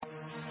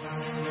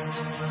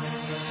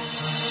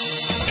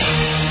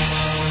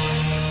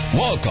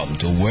Welcome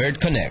to Word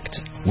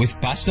Connect with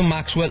Pastor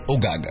Maxwell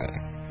Ogaga,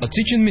 a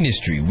teaching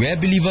ministry where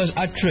believers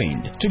are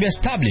trained to be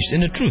established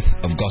in the truth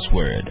of God's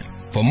Word.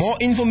 For more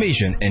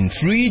information and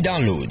free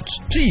downloads,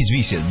 please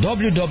visit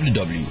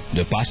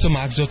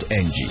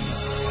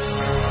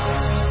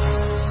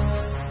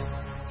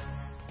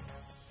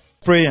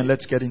www.thepastormax.ng. Pray and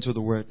let's get into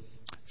the Word.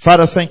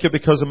 Father, thank you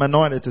because I'm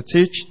anointed to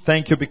teach.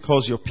 Thank you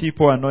because your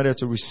people are anointed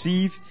to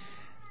receive.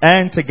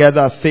 And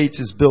together our faith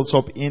is built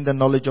up in the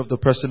knowledge of the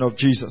person of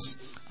Jesus.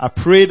 I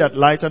pray that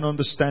light and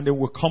understanding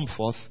will come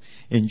forth.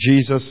 In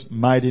Jesus'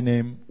 mighty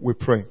name we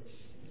pray.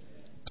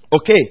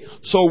 Okay,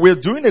 so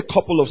we're doing a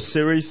couple of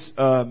series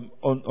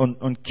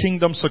on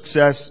kingdom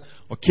success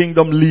or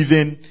kingdom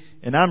living.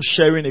 And I'm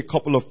sharing a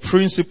couple of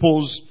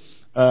principles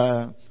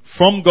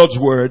from God's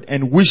Word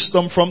and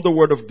wisdom from the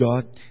Word of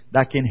God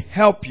that can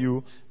help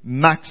you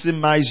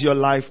maximize your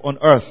life on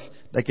earth.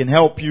 That can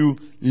help you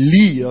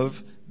live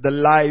the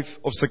life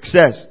of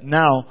success.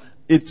 Now,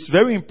 it's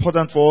very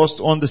important for us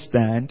to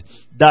understand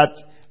that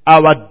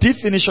our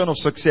definition of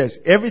success,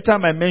 every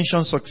time I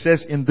mention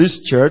success in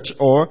this church,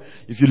 or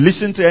if you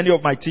listen to any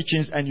of my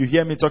teachings and you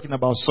hear me talking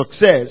about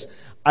success,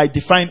 I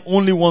define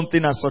only one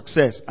thing as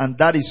success, and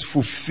that is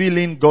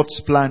fulfilling God's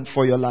plan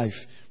for your life.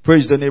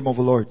 Praise the name of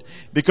the Lord.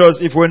 Because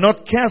if we're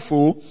not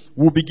careful,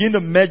 we'll begin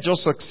to measure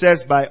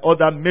success by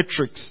other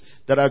metrics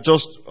that are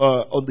just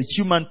on the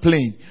human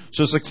plane.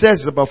 So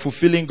success is about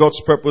fulfilling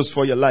God's purpose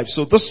for your life.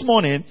 So this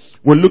morning,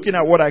 we're looking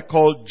at what I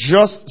call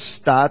just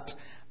start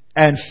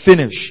and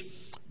finish.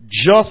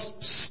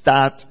 Just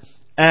start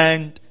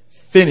and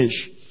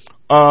finish.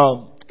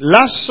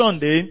 Last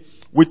Sunday,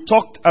 we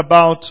talked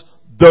about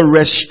the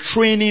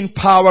restraining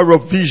power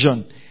of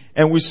vision.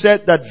 And we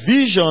said that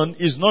vision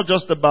is not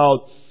just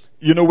about,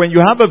 when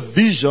you have a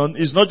vision,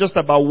 it's not just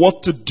about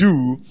what to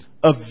do.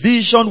 A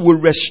vision will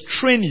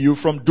restrain you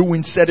from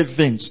doing certain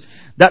things.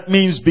 That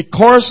means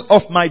because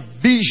of my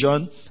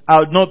vision,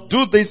 I'll not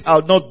do this,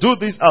 I'll not do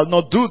this, I'll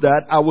not do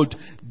that. I would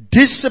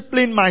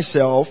discipline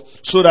myself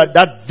so that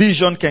that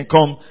vision can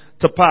come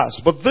to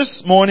pass. But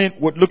this morning,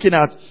 we're looking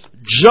at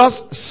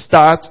just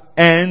start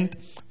and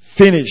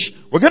finish.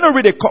 We're going to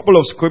read a couple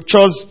of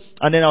scriptures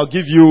and then I'll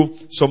give you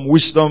some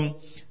wisdom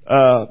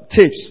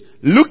tips.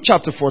 Luke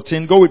chapter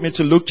 14. Go with me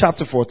to Luke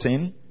chapter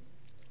 14.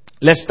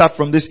 Let's start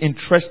from this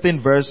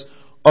interesting verse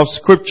of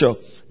scripture.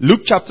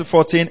 Luke chapter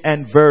 14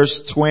 and verse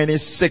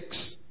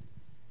 26.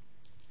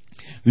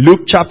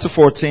 Luke chapter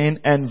 14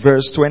 and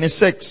verse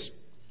 26.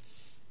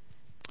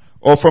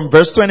 Or from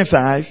verse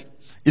 25.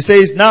 It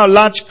says, now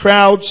large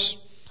crowds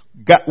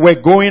were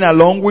going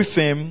along with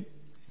him,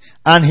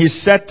 and he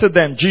said to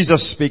them,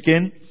 Jesus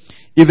speaking,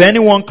 if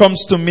anyone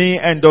comes to me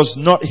and does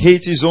not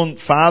hate his own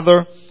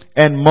father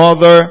and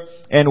mother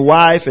and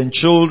wife and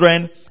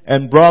children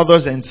and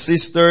brothers and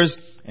sisters,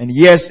 and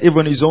yes,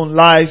 even his own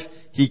life,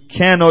 he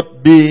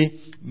cannot be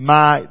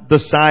my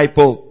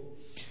disciple.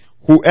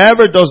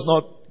 Whoever does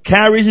not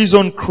carry his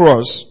own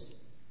cross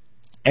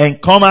and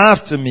come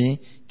after me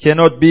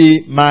cannot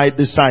be my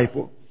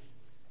disciple.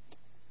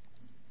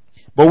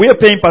 But we are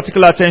paying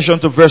particular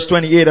attention to verse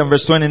 28 and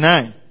verse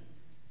 29.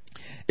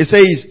 It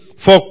says,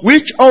 for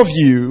which of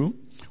you,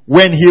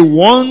 when he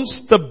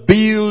wants to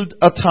build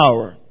a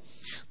tower,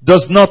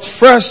 does not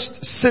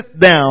first sit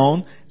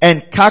down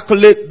and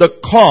calculate the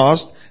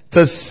cost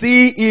to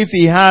see if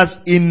he has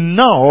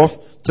enough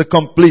to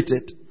complete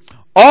it?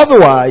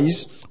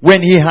 Otherwise,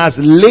 when he has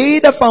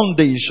laid a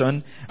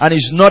foundation and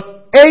is not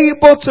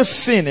able to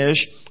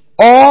finish,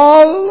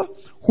 all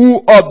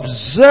who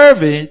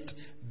observe it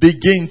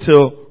begin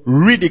to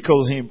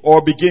ridicule him,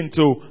 or begin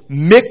to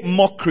make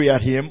mockery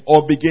at him,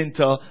 or begin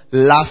to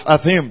laugh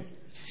at him.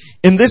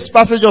 In this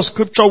passage of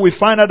scripture, we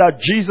find out that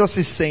Jesus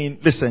is saying,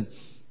 listen,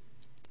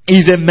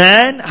 if a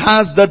man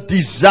has the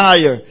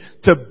desire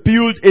to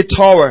build a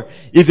tower,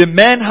 if a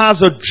man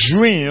has a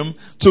dream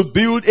to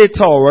build a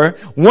tower,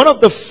 one of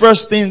the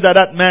first things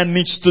that man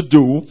needs to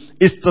do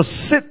is to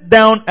sit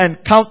down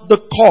and count the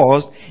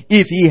cost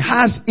if he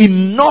has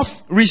enough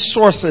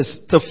resources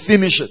to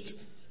finish it.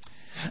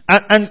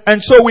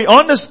 And so we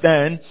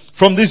understand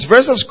from this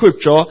verse of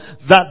scripture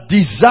that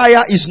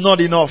desire is not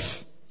enough.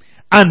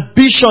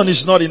 Ambition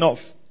is not enough.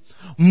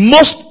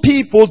 Most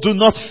people do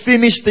not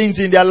finish things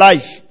in their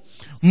life.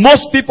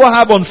 Most people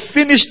have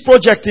unfinished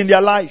projects in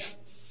their life.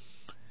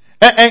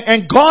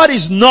 And God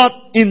is not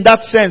in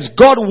that sense.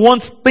 God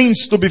wants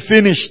things to be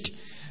finished.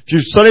 If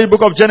you study the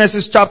book of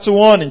Genesis chapter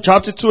 1 and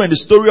chapter 2 and the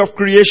story of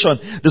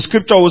creation, the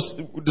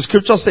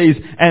scripture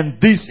says,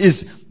 and this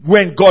is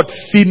when God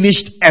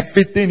finished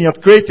everything he had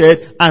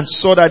created and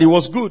saw that it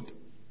was good.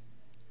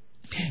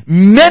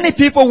 Many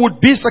people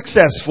would be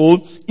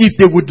successful if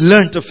they would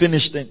learn to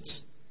finish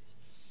things.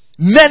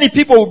 Many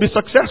people would be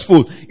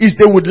successful if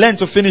they would learn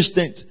to finish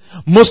things.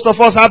 Most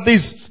of us have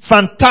this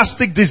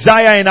fantastic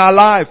desire in our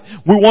life.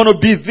 We want to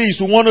be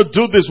this, we want to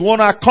do this, we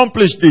want to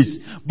accomplish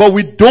this. But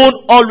we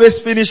don't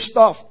always finish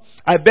stuff.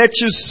 I bet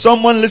you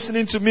someone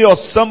listening to me or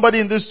somebody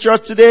in this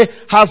church today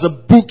has a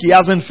book he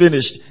hasn't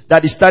finished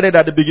that he started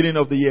at the beginning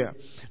of the year.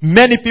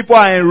 Many people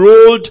are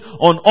enrolled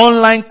on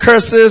online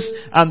courses,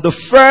 and the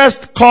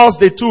first course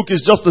they took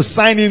is just to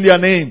sign in their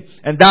name,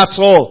 and that's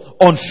all,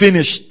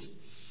 unfinished.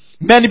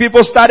 Many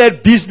people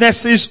started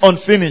businesses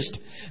unfinished.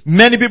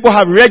 Many people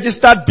have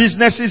registered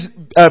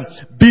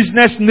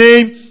business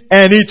name,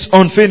 and it's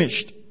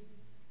unfinished.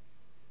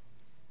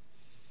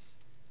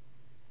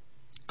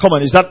 Come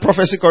on, is that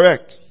prophecy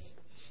correct?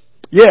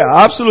 Yeah,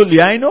 absolutely.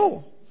 I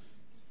know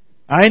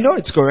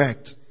it's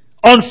correct.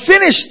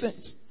 Unfinished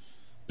things.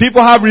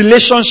 People have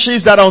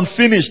relationships that are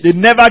unfinished. They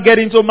never get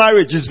into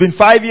marriage. It's been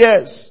 5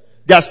 years.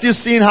 They are still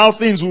seeing how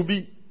things will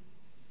be.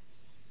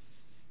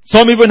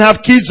 Some even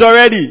have kids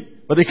already,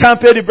 but they can't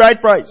pay the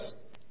bride price.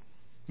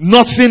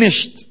 Not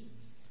finished.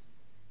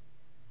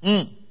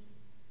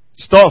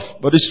 It's tough,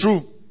 but it's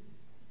true.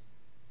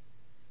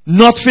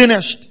 Not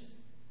finished.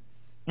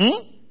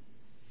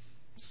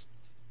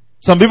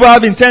 Some people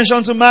have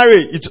intention to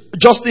marry. It's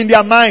just in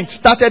their mind.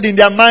 Started in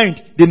their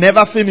mind. They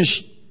never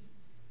finish.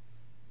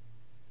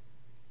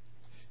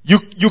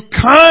 You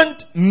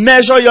can't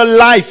measure your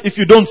life if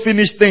you don't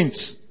finish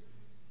things.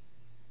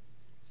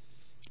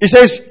 It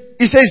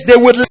says they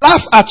would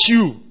laugh at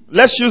you.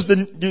 Let's use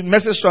the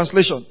Message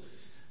translation.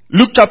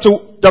 Luke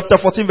chapter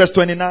 14 verse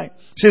 29. It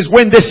says,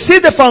 when they see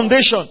the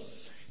foundation,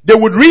 they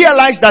would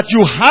realize that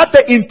you had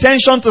the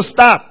intention to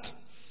start.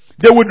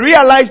 They would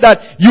realize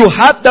that you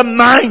had the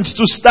mind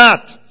to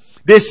start.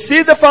 They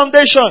see the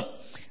foundation,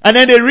 and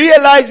then they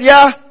realize,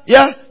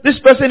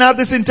 this person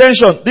had this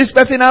intention. This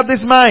person had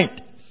this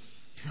mind.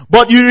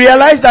 But you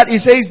realize that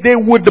it says they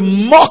would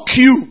mock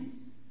you.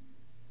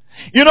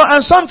 You know,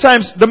 and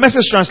sometimes the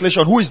Message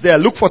translation, who is there?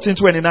 Luke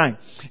 14:29.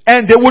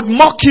 And they would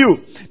mock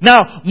you.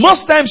 Now,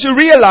 most times you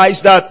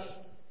realize that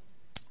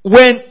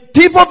when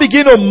people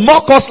begin to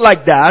mock us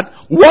like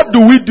that, what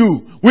do?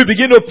 We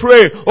begin to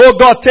pray, oh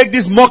God, take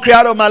this mockery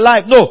out of my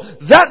life. No,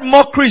 that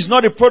mockery is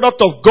not a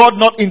product of God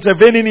not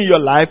intervening in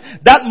your life.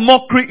 That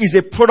mockery is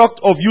a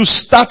product of you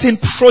starting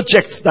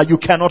projects that you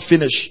cannot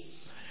finish.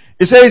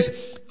 It says,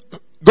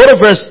 go to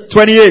verse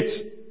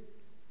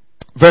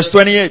 28. Verse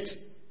 28.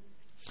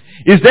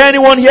 Is there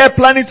anyone here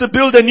planning to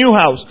build a new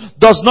house?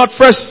 Does not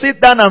first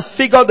sit down and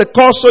figure the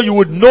cost so you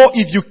would know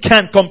if you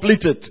can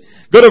complete it.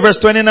 Go to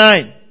verse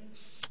 29.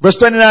 Verse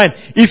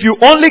 29. If you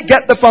only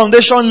get the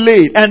foundation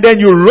laid and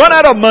then you run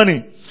out of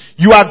money,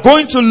 you are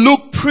going to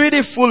look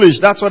pretty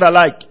foolish. That's what I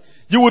like.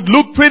 You would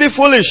look pretty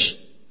foolish.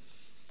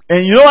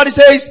 And you know what it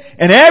says?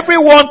 And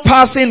everyone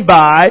passing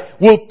by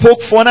will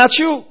poke fun at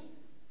you.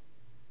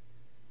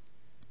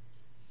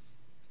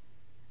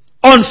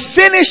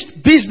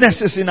 Unfinished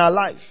businesses in our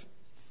life.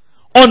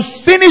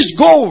 Unfinished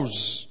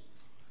goals.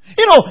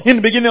 You know, in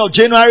the beginning of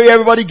January,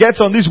 everybody gets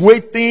on this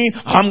weight thing.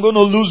 I'm going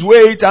to lose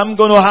weight. I'm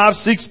going to have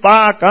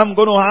 6-pack. I'm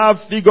going to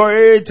have figure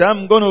 8.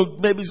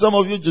 Maybe some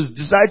of you just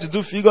decide to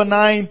do figure 9.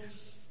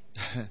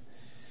 And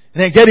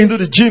then get into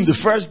the gym the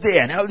first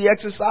day and healthy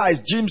exercise,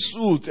 gym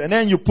suit. And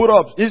then you put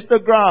up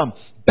Instagram.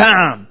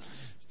 Bam.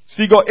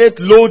 Figure 8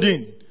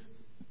 loading.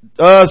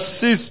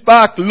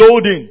 6-pack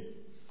loading.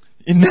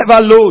 It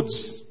never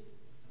loads.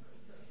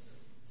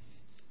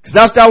 Because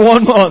after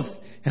 1 month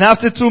and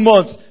after 2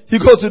 months, you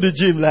go to the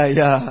gym like,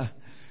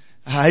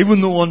 I even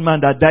know one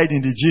man that died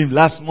in the gym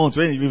last month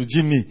when he was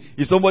gymming.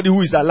 He's somebody who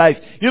is alive.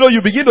 You know,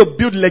 you begin to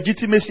build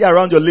legitimacy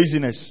around your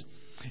laziness.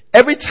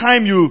 Every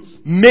time you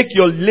make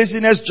your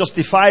laziness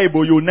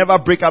justifiable, you will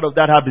never break out of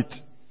that habit.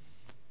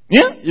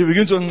 Yeah? You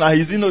begin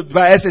to,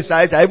 by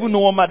exercise. I even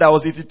know one man that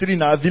was 83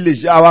 in our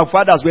village. Our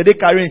fathers, were they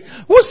carrying?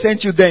 Who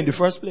sent you there in the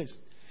first place?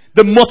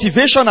 The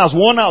motivation has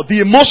worn out.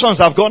 The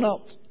emotions have gone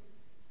out.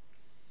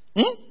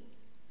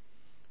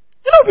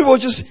 You know, people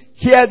just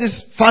hear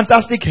this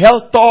fantastic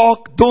health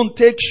talk. Don't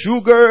take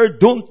sugar.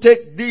 Don't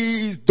take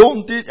this.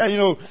 Don't take,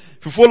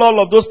 if you follow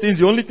all of those things,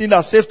 the only thing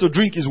that's safe to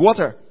drink is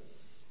water.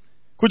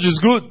 Which is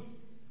good.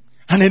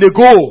 And then they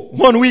go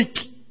 1 week.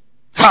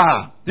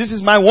 This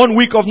is my 1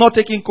 week of not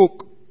taking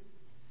Coke.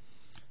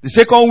 The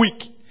second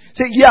week.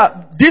 Say,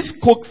 this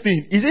Coke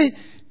thing, is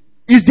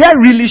there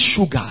really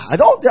sugar? I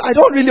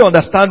don't really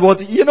understand what,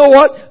 you know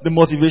what? The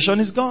motivation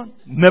is gone.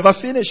 Never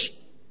finish.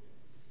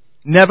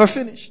 Never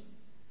finish.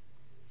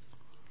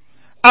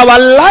 Our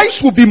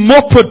lives will be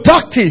more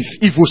productive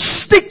if we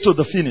stick to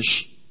the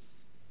finish.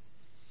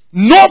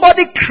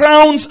 Nobody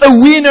crowns a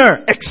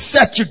winner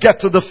except you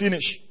get to the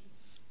finish.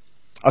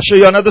 I'll show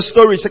you another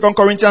story. 2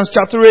 Corinthians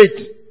chapter 8.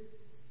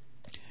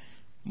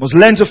 Must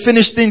learn to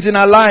finish things in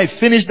our life.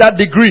 Finish that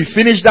degree.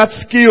 Finish that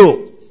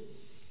skill.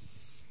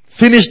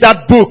 Finish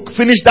that book.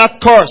 Finish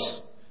that course.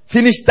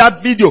 Finish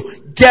that video.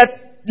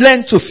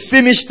 Learn to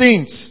finish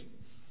things.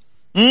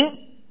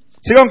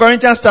 2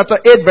 Corinthians chapter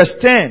 8 verse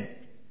 10.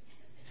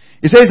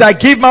 It says, I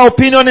give my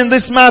opinion in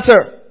this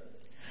matter,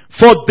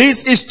 for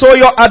this is to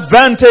your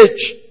advantage,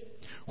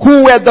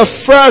 who were the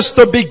first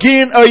to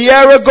begin a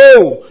year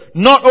ago,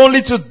 not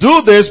only to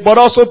do this, but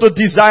also to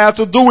desire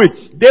to do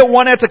it. They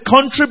wanted to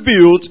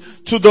contribute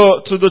to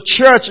the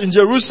church in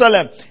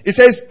Jerusalem. It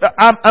says,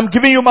 I'm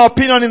giving you my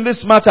opinion in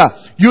this matter.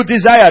 You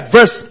desired.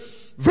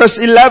 Verse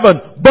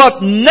 11.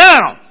 But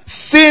now,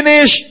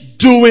 finish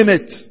doing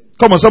it.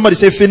 Come on, somebody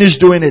say finish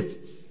doing it.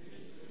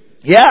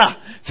 Yeah.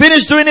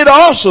 Finish doing it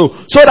also.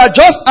 So that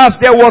just as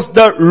there was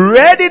the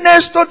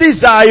readiness to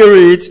desire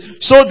it,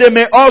 so there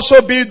may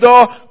also be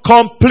the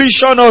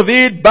completion of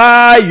it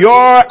by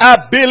your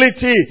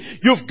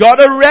ability. You've got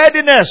a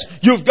readiness.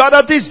 You've got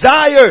a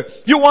desire.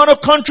 You want to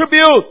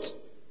contribute.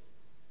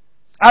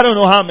 I don't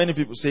know how many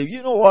people say,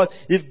 you know what,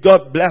 if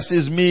God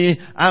blesses me,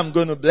 I'm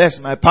going to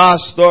bless my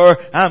pastor,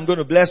 I'm going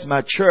to bless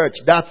my church.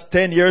 That's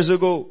 10 years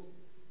ago.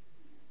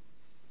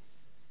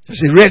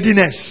 There's a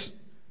readiness,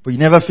 but you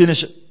never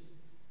finish it.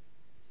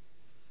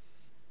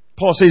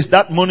 Paul says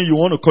that money you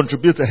want to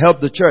contribute to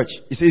help the church.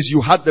 He says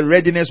you had the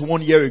readiness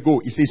 1 year ago.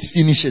 He says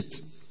finish it.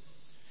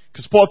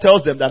 Because Paul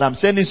tells them that I'm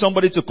sending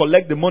somebody to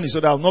collect the money so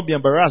that I'll not be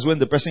embarrassed when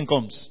the person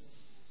comes.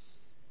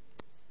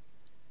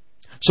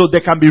 So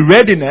there can be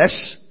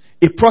readiness.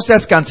 A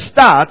process can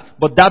start,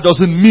 but that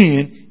doesn't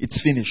mean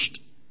it's finished.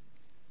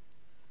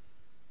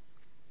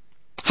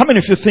 How many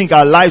of you think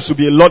our lives would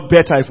be a lot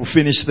better if we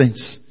finish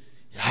things?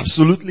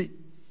 Absolutely.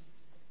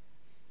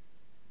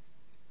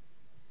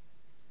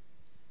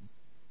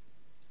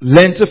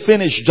 Learn to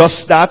finish. Just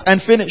start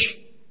and finish.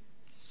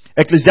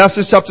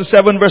 Ecclesiastes chapter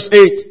 7 verse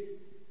 8.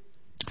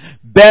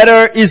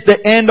 Better is the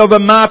end of a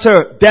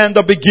matter than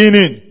the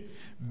beginning.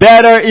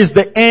 Better is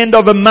the end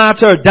of a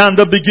matter than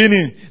the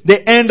beginning.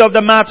 The end of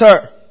the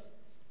matter.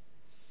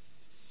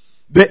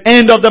 The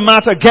end of the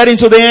matter. Getting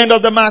to the end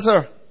of the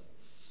matter.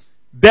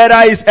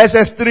 Better is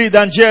SS3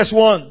 than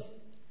JS1.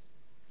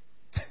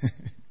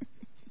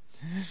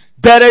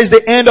 Better is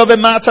the end of a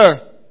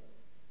matter.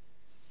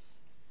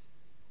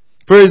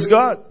 Praise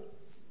God.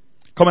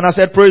 Come on, I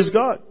said praise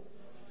God.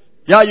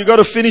 Yeah, you got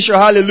to finish your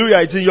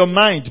hallelujah. It's in your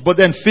mind, but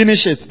then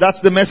finish it. That's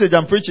the message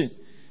I'm preaching.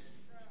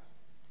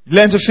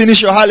 Learn to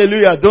finish your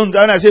hallelujah. Don't,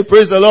 when I say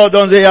praise the Lord,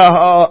 don't say,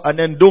 and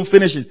then don't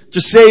finish it.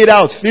 Just say it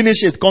out.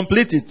 Finish it.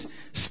 Complete it.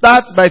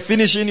 Start by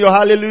finishing your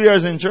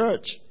hallelujahs in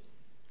church.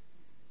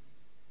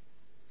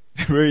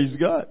 Praise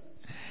God.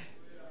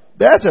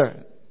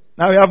 Better.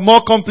 Now we have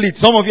more complete.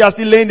 Some of you are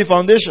still laying the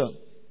foundation.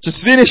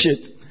 Just finish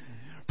it.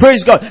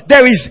 Praise God.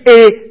 There is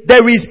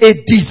a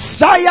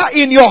desire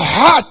in your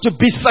heart to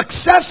be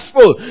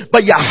successful,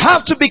 but you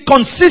have to be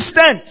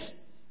consistent.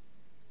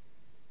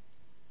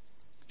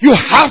 You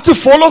have to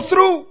follow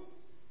through.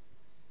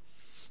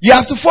 You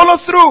have to follow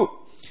through.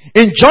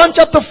 In John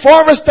chapter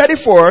 4 verse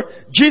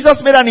 34,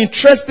 Jesus made an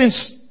interesting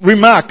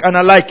remark and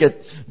I like it.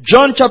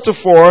 John chapter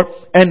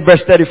 4 and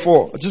verse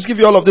 34. I'll just give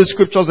you all of these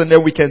scriptures and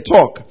then we can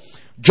talk.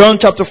 John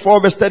chapter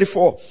 4 verse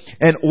 34.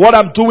 And what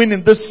I'm doing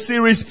in this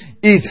series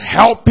is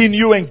helping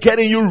you and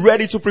getting you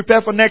ready to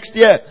prepare for next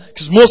year.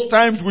 Because most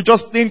times we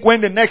just think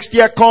when the next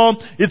year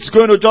comes, it's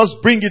going to just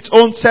bring its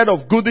own set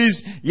of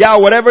goodies. Yeah,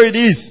 whatever it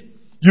is.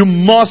 You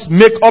must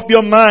make up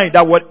your mind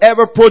that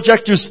whatever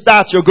project you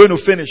start, you're going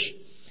to finish.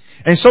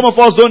 And some of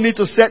us don't need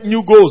to set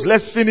new goals.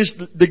 Let's finish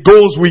the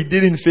goals we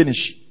didn't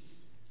finish.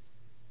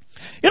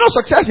 You know,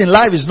 success in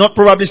life is not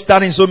probably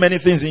starting so many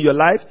things in your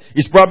life.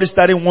 It's probably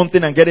starting one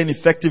thing and getting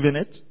effective in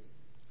it.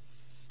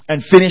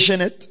 And finishing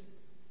it.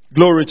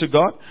 Glory to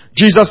God.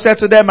 Jesus said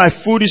to them, my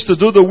food is to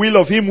do the will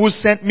of him who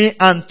sent me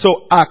and to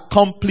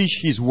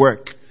accomplish his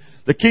work.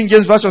 The King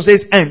James Version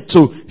says, and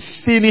to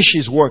finish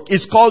his work.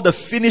 It's called the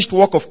finished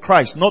work of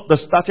Christ, not the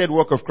started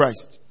work of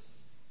Christ.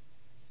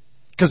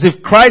 Because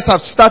if Christ had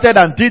started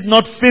and did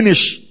not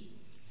finish,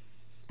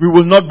 we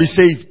will not be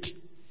saved.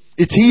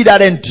 It's he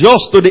that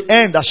endures to the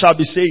end that shall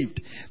be saved.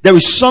 There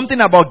is something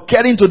about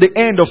getting to the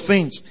end of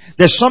things.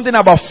 There's something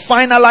about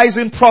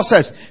finalizing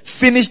process.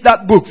 Finish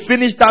that book.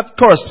 Finish that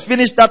course.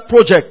 Finish that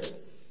project.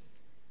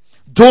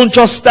 Don't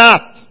just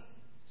start.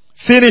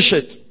 Finish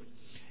it.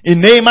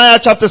 In Nehemiah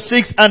chapter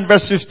 6 and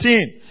verse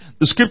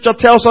 15, the scripture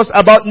tells us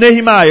about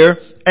Nehemiah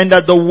and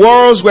that the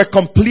walls were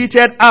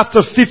completed after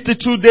 52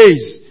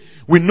 days.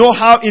 We know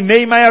how in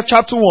Nehemiah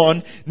chapter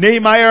 1,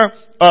 Nehemiah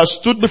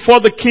stood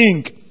before the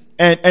king.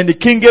 And the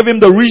king gave him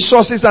the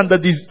resources and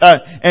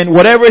and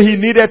whatever he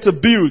needed to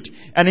build.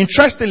 And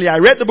interestingly, I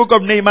read the book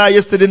of Nehemiah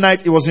yesterday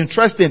night. It was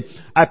interesting.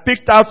 I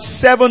picked out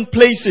 7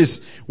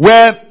 places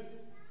where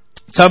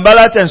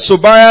Sanballat and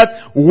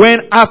Tobiah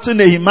went after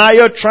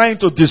Nehemiah, trying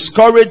to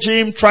discourage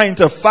him, trying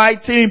to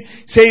fight him,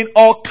 saying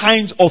all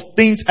kinds of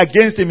things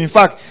against him. In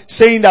fact,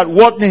 saying that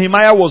what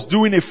Nehemiah was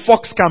doing, a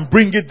fox can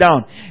bring it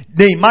down.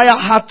 Nehemiah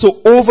had to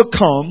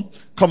overcome.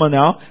 Come on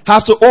now.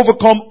 Have to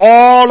overcome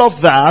all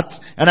of that.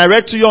 And I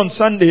read to you on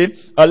Sunday,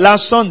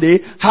 last Sunday,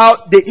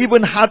 how they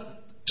even had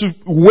to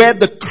wear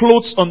the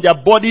clothes on their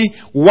body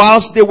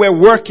whilst they were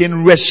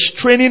working,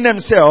 restraining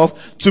themselves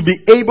to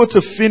be able to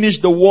finish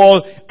the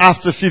wall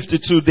after 52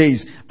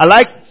 days. I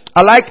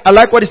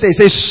like what he says.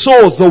 He says,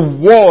 so the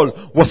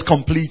wall was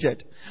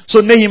completed.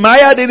 So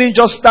Nehemiah didn't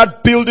just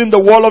start building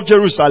the wall of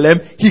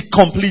Jerusalem. He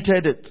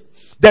completed it.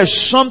 There's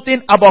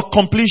something about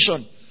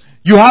completion.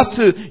 You have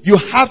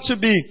to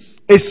be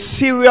a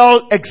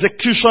serial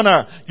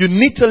executioner. You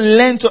need to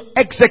learn to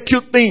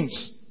execute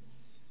things.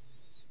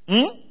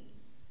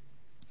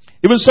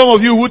 Even some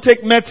of you who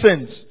take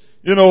medicines,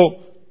 you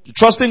know, you're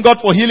trusting God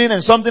for healing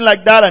and something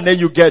like that, and then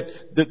you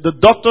get, the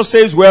doctor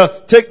says,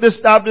 well, take this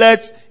tablet.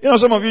 You know,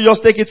 some of you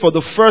just take it for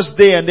the first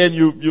day and then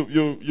you're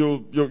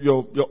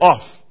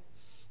off.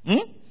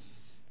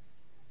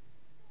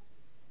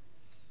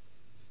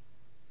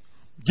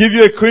 Give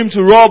you a cream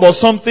to rub or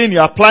something, you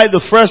apply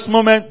the first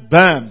moment,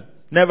 bam,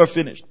 never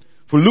finished.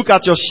 If we look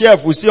at your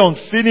shelf, we see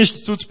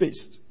unfinished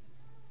toothpaste.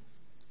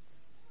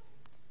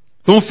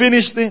 Don't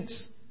finish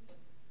things.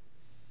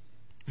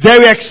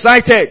 Very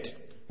excited.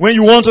 When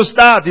you want to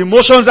start, the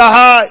emotions are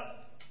high.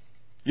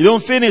 You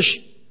don't finish.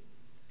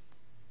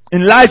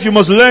 In life, you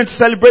must learn to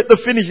celebrate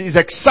the finish. It's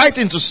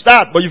exciting to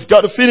start, but you've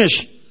got to finish.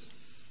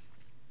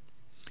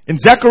 In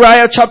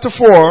Zechariah chapter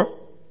 4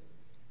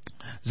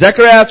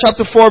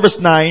 verse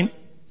 9,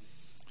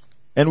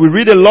 and we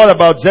read a lot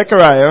about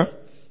Zechariah,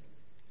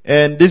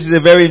 and this is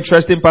a very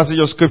interesting passage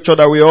of scripture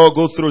that we all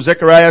go through.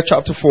 Zechariah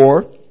chapter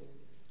 4,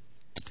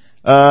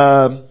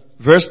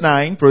 verse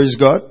 9, praise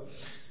God.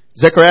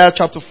 Zechariah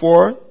chapter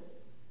 4,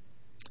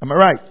 am I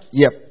right?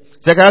 Yep.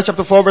 Zechariah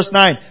chapter 4 verse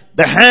 9.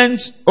 The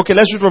hands, okay,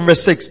 let's read from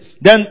verse 6.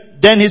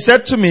 Then he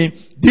said to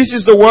me, this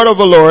is the word of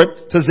the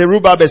Lord to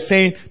Zerubbabel,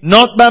 saying,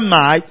 not by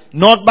might,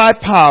 not by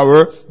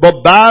power,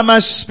 but by my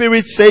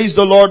spirit, says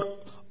the Lord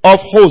of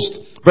hosts.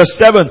 Verse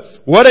 7.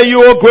 What are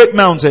you, O great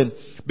mountain?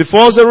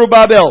 Before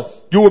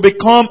Zerubbabel, you will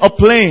become a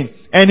plain,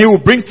 and he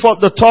will bring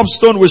forth the top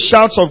stone with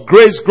shouts of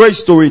grace,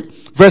 grace to it.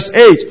 Verse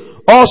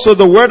 8. Also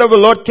the word of the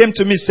Lord came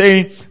to me,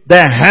 saying,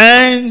 the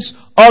hands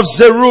of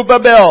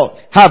Zerubbabel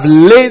have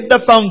laid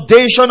the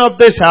foundation of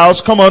this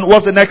house. Come on,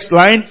 what's the next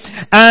line?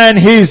 And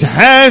his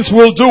hands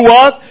will do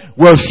what?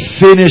 Will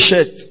finish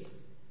it.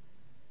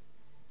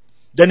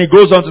 Then he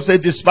goes on to say,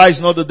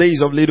 despise not the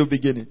days of little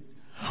beginning.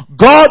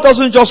 God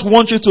doesn't just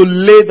want you to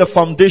lay the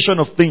foundation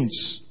of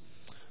things.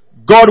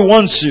 God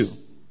wants you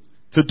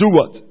to do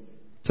what?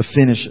 To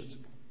finish it.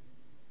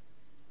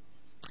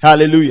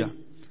 Hallelujah.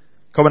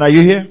 Come on, are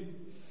you here?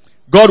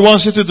 God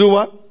wants you to do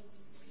what?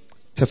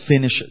 To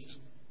finish it.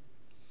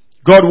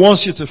 God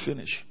wants you to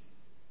finish.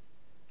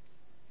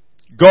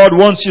 God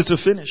wants you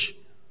to finish.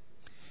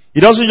 He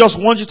doesn't just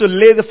want you to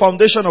lay the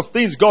foundation of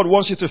things. God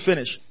wants you to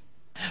finish.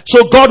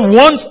 So God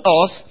wants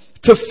us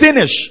to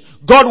finish.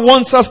 God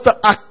wants us to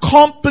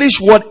accomplish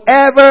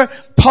whatever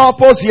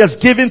purpose He has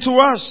given to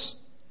us.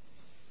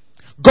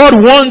 God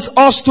wants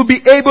us to be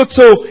able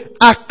to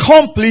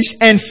accomplish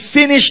and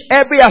finish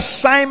every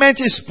assignment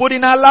He's put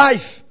in our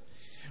life.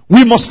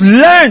 We must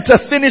learn to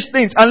finish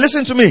things. And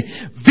listen to me.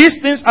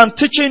 These things I'm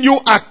teaching you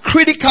are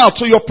critical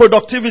to your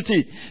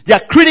productivity. They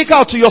are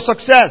critical to your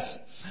success.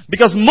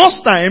 Because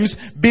most times,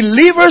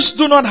 believers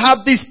do not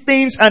have these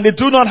things and they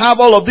do not have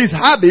all of these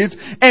habits.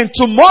 And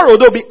tomorrow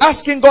they'll be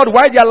asking God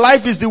why their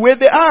life is the way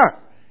they are.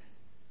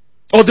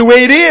 Or the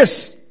way it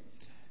is.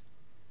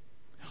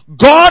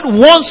 God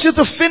wants you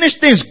to finish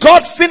things.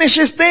 God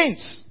finishes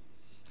things.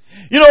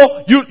 You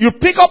know, you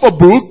pick up a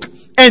book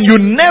and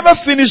you never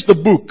finish the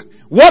book.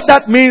 What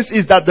that means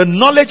is that the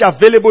knowledge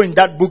available in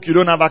that book, you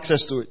don't have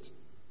access to it.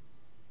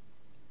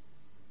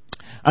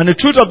 And the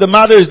truth of the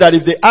matter is that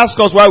if they ask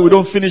us why we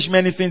don't finish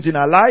many things in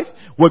our life,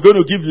 we're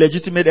going to give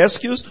legitimate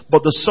excuse,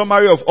 but the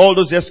summary of all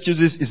those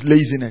excuses is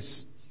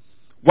laziness.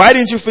 Why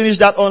didn't you finish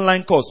that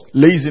online course?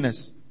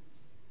 Laziness.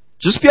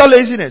 Just pure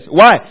laziness.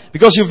 Why?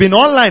 Because you've been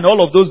online all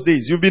of those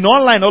days. You've been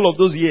online all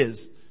of those years.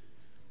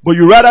 But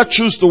you rather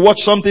choose to watch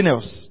something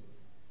else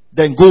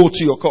than go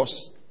to your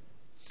course.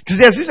 Because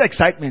there's this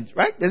excitement,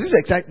 right? There's this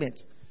excitement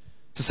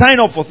to sign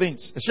up for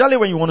things, especially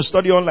when you want to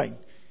study online.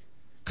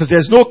 Because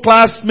there's no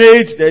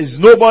classmates, there's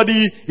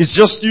nobody, it's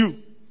just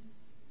you.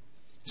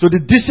 So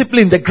the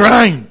discipline, the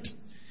grind.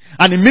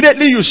 And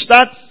immediately you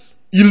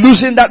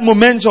losing that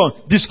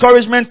momentum.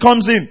 Discouragement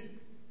comes in.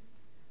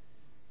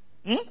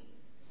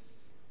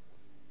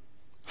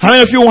 How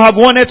many of you have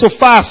wanted to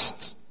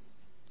fast?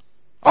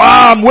 Oh,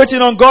 I'm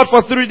waiting on God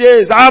for 3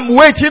 days. I'm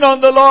waiting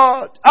on the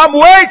Lord. I'm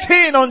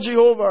waiting on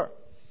Jehovah.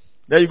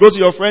 Then you go to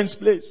your friend's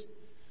place.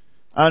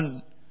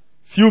 And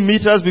few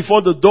meters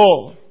before the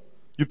door,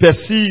 you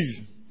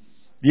perceive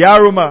the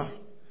aroma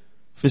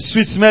of a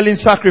sweet smelling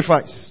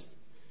sacrifice.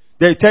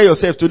 Then you tell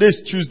yourself, today's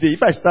Tuesday.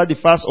 If I start the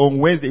fast on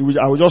Wednesday,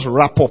 I will just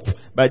wrap up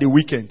by the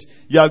weekend.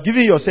 You are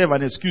giving yourself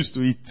an excuse to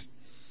eat.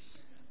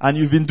 And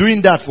you've been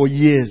doing that for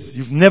years.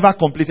 You've never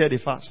completed a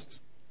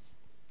fast.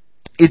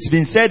 It's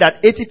been said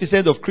that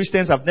 80% of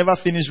Christians have never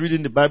finished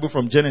reading the Bible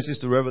from Genesis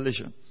to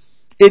Revelation.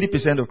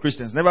 80% of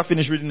Christians never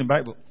finish reading the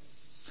Bible.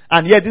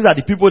 And yet these are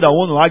the people that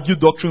want to argue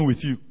doctrine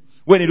with you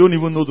when they don't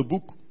even know the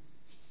book.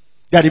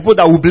 They are the people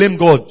that will blame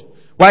God.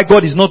 Why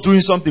God is not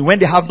doing something when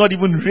they have not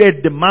even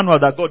read the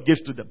manual that God gave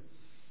to them.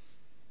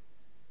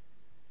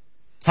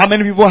 How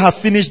many people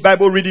have finished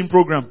Bible reading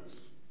program?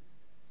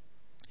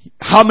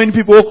 How many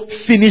people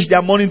finish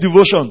their morning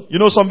devotion? You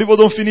know, some people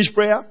don't finish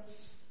prayer.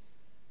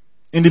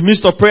 In the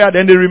midst of prayer,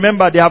 then they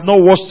remember they have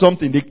not watched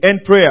something. They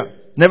end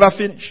prayer. Never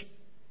finish.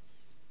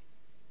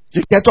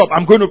 They get up.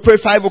 I'm going to pray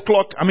 5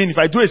 o'clock. I mean, if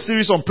I do a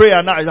series on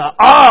prayer now, it's like,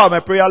 my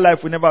prayer life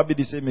will never be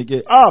the same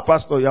again.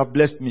 Pastor, you have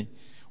blessed me.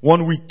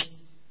 1 week.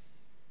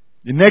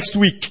 The next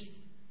week.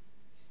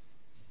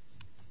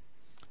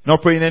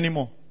 Not praying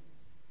anymore.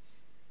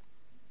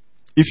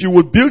 If you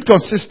will build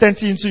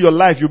consistency into your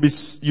life,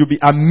 you'll be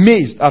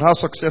amazed at how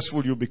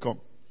successful you become.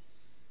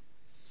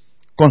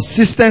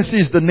 Consistency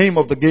is the name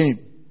of the game.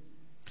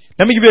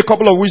 Let me give you a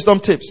couple of wisdom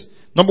tips.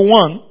 Number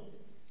one,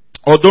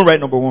 or don't write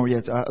number one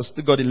yet. I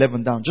still got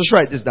 11 down. Just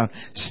write this down.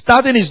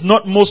 Starting is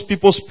not most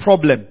people's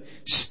problem.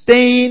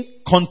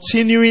 Staying,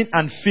 continuing,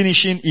 and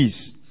finishing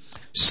is.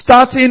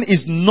 Starting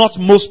is not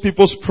most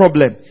people's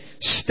problem.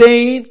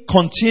 Staying,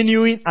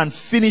 continuing, and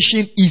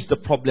finishing is the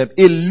problem.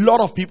 A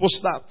lot of people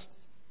start.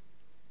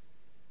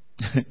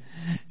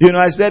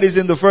 I said this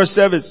in the first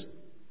service.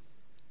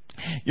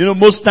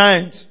 Most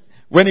times,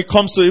 when it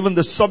comes to even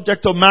the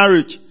subject of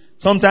marriage,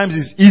 sometimes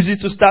it's easy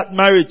to start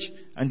marriage,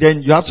 and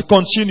then you have to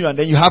continue, and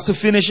then you have to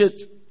finish it.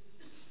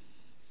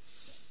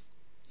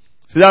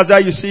 So that's why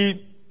you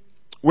see,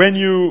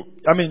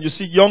 you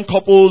see young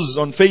couples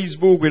on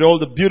Facebook with all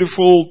the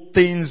beautiful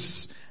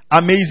things,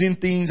 amazing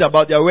things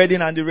about their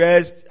wedding and the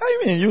rest.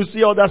 You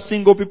see all that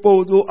single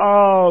people who do,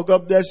 oh,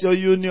 God bless your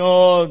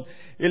union.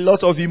 A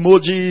lot of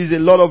emojis, a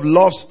lot of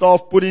love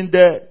stuff put in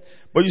there.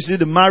 But you see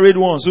the married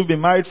ones who've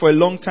been married for a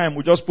long time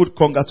will just put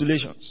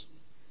congratulations.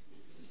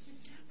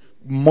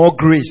 More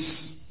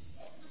grace.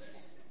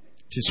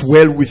 It is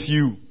well with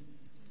you.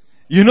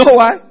 You know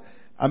why?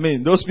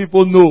 Those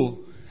people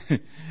know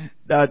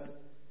that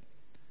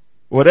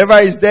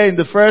whatever is there in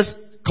the first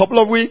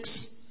couple of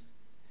weeks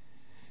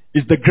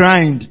is the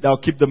grind that will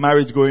keep the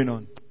marriage going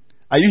on.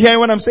 Are you hearing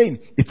what I'm saying?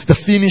 It's the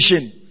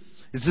finishing.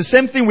 It's the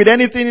same thing with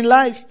anything in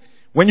life.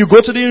 When you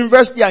go to the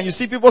university and you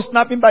see people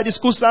snapping by the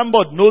school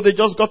signboard, no, they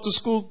just got to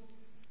school.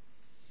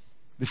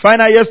 The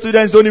final year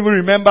students don't even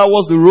remember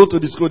what's the road to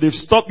the school. They've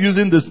stopped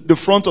using the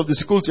front of the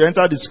school to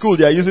enter the school.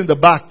 They are using the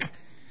back.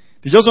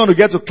 They just want to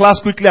get to class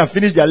quickly and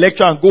finish their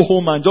lecture and go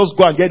home and just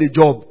go and get a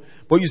job.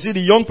 But you see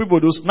the young people,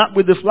 they'll snap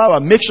with the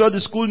flower. Make sure the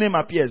school name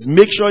appears.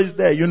 Make sure it's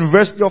there.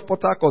 University of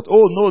Port Harcourt.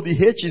 Oh no, the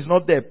H is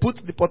not there. Put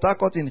the Port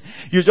Harcourt in.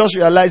 You just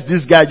realize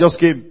this guy just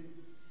came.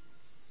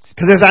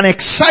 Because there's an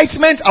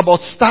excitement about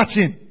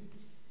starting.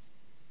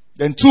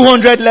 Then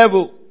 200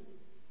 level.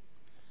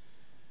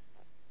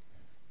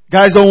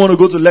 Guys don't want to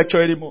go to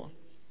lecture anymore.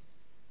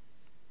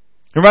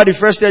 Remember the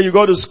first year you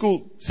go to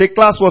school, say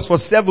class was for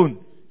 7.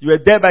 You were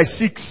there by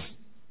 6.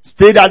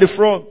 Stayed at the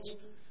front.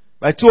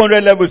 By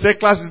 200 level, say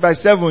class is by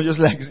 7.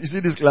 Just like, you see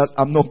this class,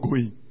 I'm not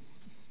going.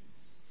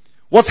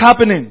 What's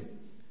happening?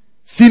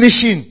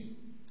 Finishing.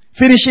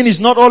 Finishing is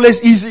not always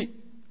easy.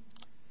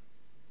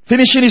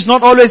 Finishing is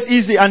not always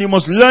easy, and you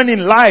must learn in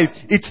life.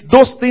 It's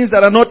those things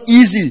that are not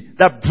easy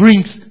that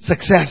brings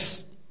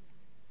success.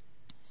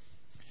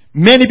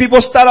 Many people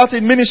start out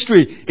in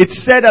ministry. It's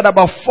said that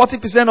about 40%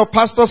 of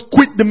pastors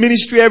quit the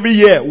ministry every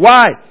year.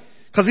 Why?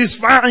 Because it's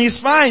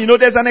fine.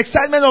 There's an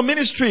excitement of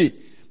ministry.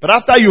 But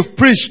after you've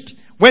preached,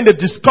 when the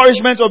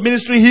discouragement of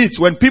ministry hits,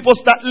 when people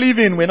start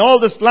leaving, when all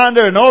the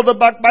slander and all the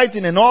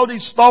backbiting and all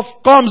this stuff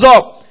comes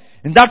up,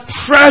 and that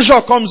pressure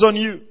comes on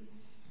you.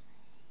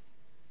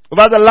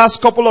 Over the last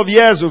couple of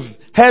years, we've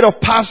heard of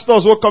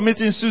pastors who are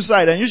committing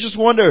suicide, and you just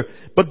wonder,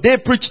 but they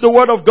preach the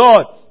word of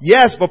God.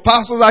 Yes, but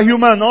pastors are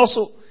human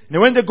also. And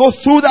when they go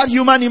through that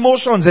human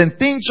emotions and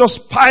things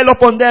just pile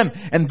up on them,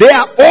 and they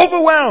are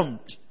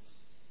overwhelmed,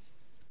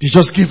 they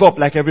just give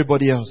up like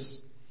everybody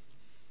else.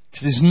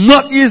 Because it's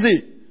not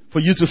easy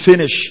for you to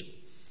finish.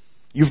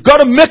 You've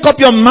got to make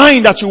up your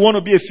mind that you want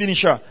to be a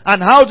finisher.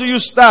 And how do you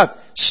start?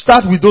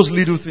 Start with those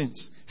little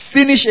things.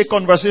 Finish a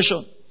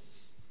conversation.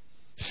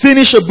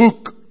 Finish a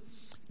book.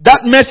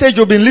 That message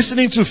you've been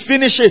listening to,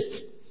 finish it.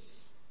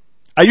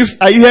 Are you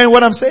hearing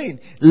what I'm saying?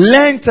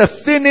 Learn to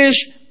finish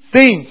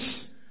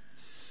things.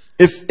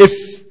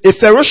 If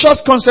ferocious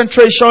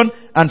concentration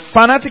and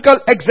fanatical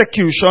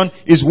execution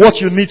is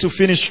what you need to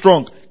finish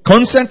strong.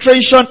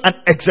 Concentration and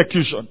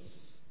execution.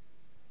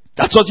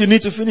 That's what you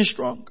need to finish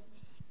strong.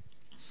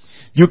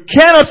 You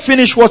cannot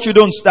finish what you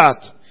don't start.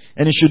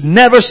 And you should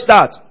never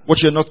start what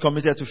you're not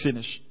committed to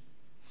finish.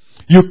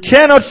 You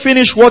cannot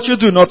finish what you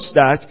do not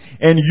start,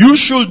 and you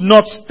should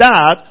not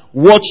start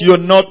what you're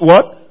not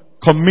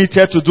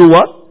committed to do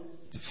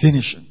to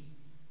finishing.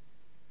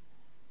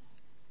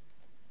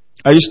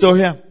 Are you still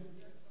here?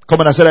 Come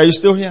on, I said, are you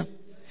still here?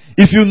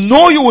 If you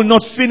know you will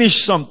not finish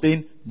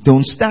something,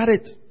 don't start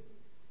it.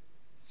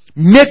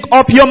 Make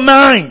up your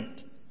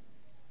mind.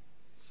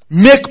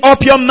 Make up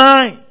your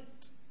mind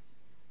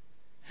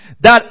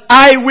that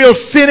I will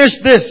finish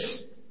this.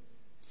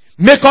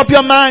 Make up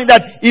your mind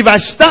that if I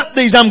start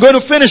this, I'm going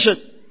to finish it.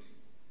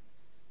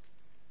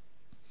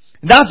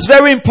 That's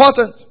very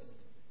important.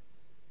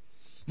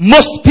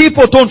 Most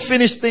people don't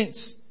finish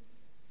things.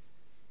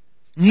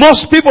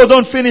 Most people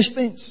don't finish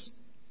things.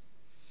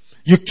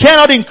 You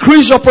cannot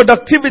increase your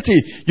productivity.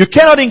 You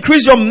cannot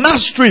increase your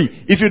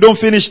mastery if you don't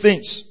finish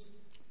things.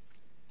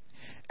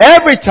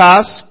 Every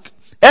task,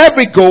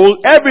 every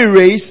goal, every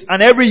race,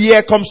 and every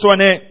year comes to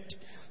an end.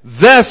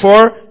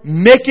 Therefore,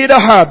 make it a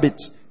habit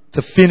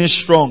to finish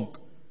strong.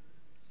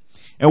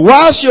 And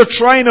whilst you're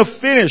trying to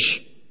finish,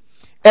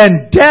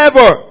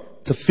 endeavor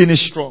to finish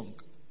strong.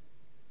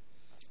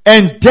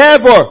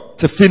 Endeavor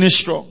to finish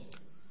strong.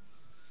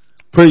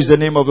 Praise the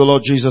name of the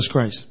Lord Jesus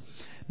Christ.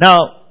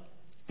 Now,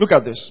 look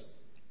at this.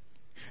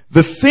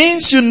 The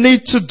things you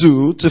need to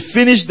do to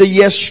finish the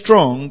year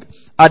strong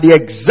are the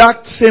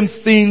exact same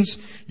things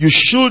you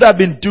should have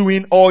been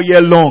doing all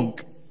year long.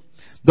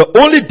 The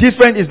only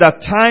difference is that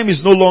time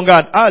is no longer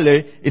an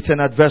ally, it's an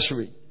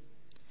adversary.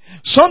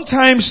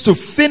 Sometimes to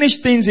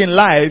finish things in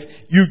life,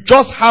 you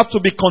just have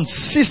to be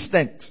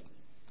consistent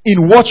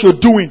in what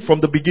you're doing from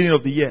the beginning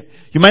of the year.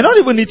 You might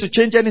not even need to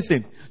change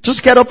anything.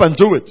 Just get up and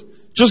do it.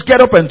 Just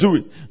get up and do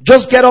it.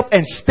 Just get up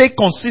and stay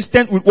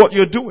consistent with what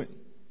you're doing.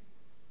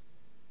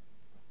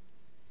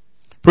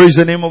 Praise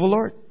the name of the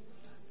Lord.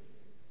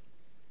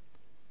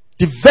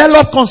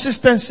 Develop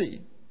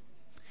consistency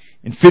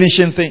in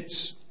finishing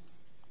things.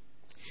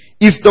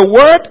 If the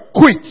word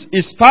quit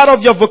is part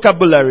of your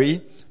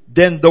vocabulary,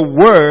 then the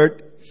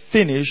word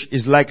finish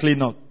is likely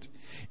not.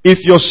 If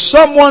you're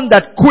someone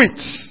that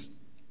quits,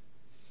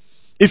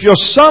 if you're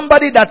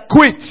somebody that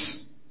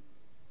quits,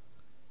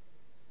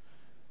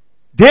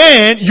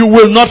 then you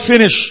will not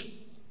finish.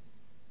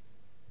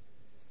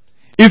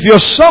 If you're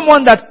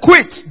someone that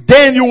quits,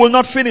 then you will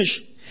not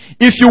finish.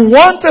 If you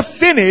want to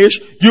finish,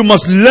 you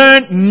must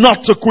learn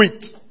not to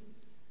quit.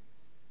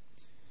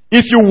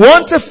 If you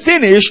want to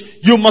finish,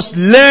 you must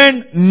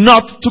learn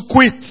not to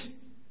quit.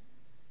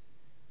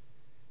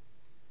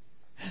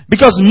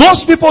 Because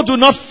most people do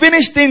not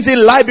finish things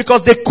in life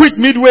because they quit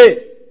midway.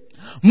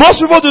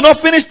 Most people do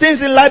not finish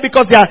things in life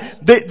because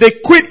they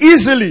quit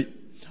easily.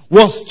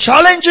 Once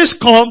challenges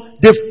come,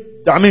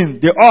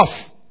 they're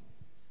off.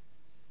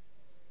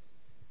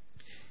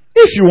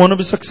 If you want to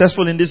be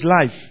successful in this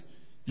life,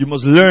 you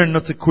must learn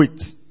not to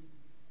quit.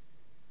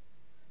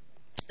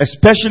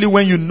 Especially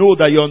when you know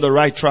that you're on the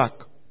right track.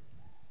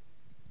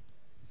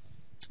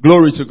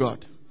 Glory to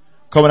God.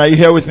 Come on, are you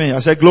here with me? I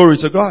said glory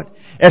to God.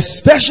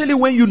 Especially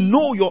when you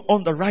know you're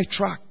on the right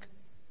track.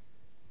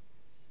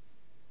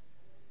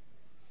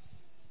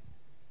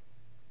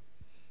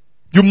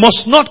 You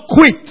must not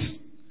quit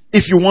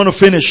if you want to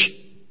finish.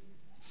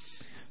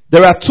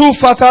 There are two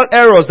fatal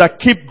errors that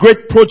keep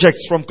great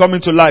projects from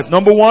coming to life.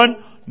 Number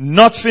one,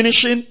 not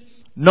finishing.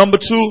 Number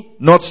two,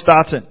 not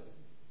starting.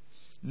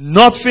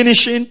 Not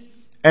finishing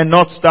and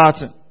not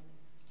starting.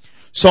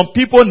 Some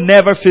people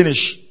never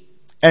finish.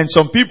 And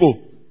some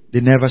people, they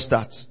never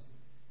start.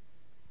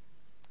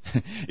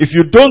 If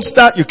you don't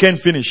start, you can't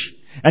finish.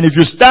 And if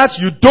you start,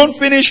 you don't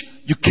finish,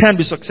 you can't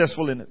be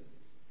successful in it.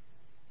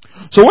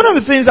 So one of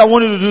the things I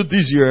wanted to do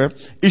this year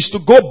is to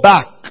go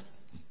back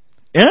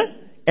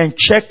and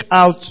check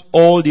out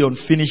all the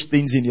unfinished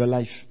things in your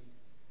life.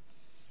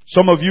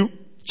 Some of you,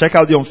 check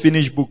out the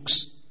unfinished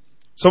books.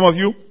 Some of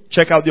you,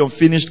 check out the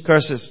unfinished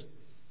curses.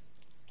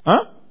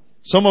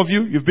 Some of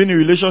you, you've been in a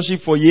relationship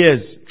for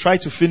years. Try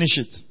to finish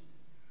it.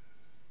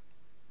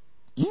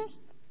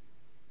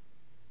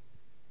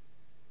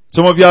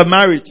 Some of you are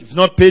married. You've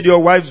not paid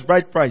your wife's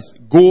bride price.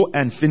 Go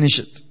and finish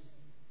it.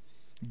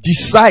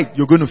 Decide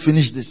you're going to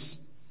finish this.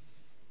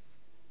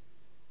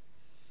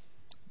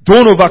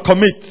 Don't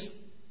overcommit.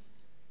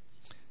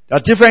 There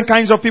are different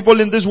kinds of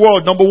people in this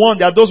world. Number one,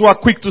 there are those who are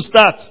quick to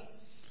start.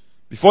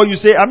 Before you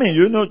say,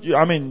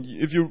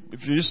 if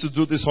you used to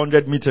do this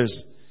 100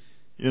 meters,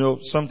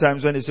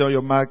 sometimes when they say on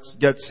your marks,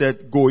 get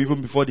set, go,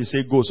 even before they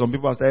say go, some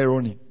people are starting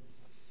running.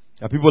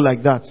 There are people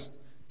like that.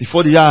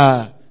 Before they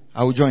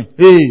I will join.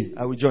 Hey,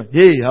 I will join.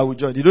 Hey, I will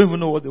join. They don't even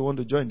know what they want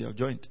to join. They have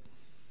joined.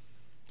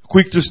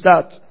 Quick to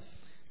start.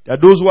 There are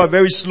those who are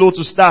very slow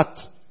to start.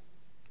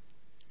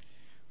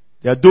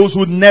 There are those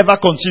who never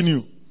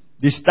continue.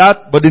 They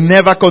start, but they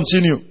never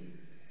continue.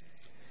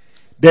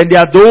 Then there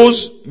are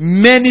those,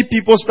 many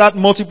people start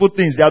multiple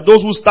things. There are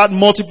those who start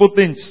multiple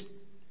things.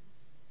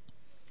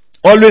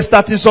 Always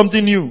starting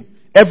something new.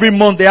 Every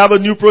month they have a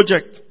new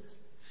project.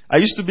 I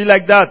used to be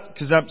like that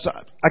because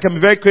I can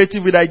be very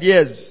creative with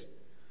ideas.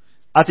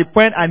 At a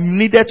point I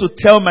needed to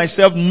tell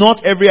myself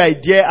not every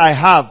idea I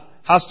have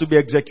has to be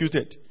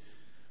executed.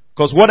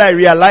 Because what I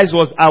realized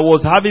was I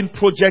was having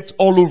projects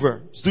all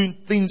over. Doing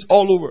things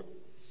all over.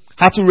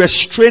 Had to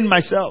restrain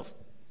myself.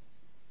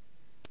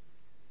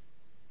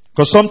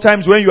 Because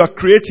sometimes when you are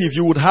creative,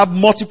 you would have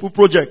multiple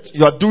projects.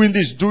 You are doing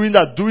this, doing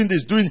that, doing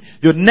this, doing...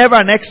 You're never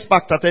an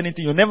expert at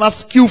anything. You're never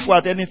skillful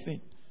at anything.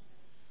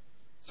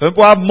 Some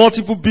people have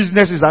multiple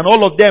businesses and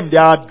all of them, they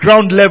are at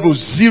ground level,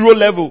 zero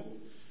level.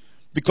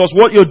 Because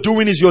what you're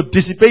doing is you're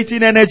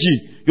dissipating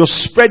energy. You're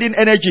spreading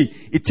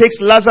energy. It takes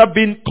laser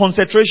beam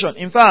concentration.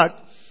 In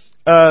fact,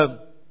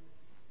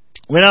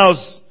 when I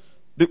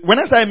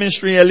started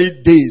ministry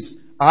early days,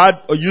 I had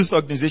a youth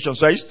organization.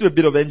 So I used to do a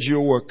bit of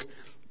NGO work.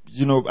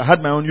 I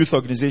had my own youth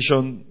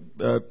organization,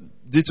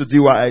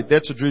 D2DY,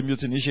 Dare to Dream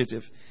Youth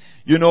Initiative.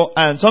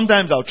 And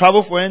sometimes I'll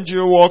travel for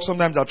NGO work,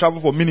 sometimes I'll travel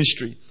for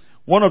ministry.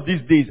 One of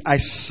these days, I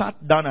sat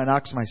down and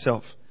asked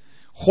myself,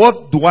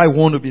 what do I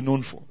want to be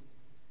known for?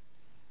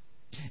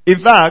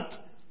 In fact,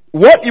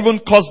 what even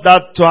caused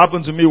that to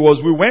happen to me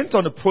was we went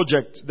on a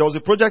project. There was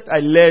a project I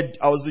led.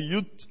 I was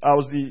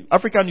the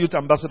African Youth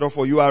Ambassador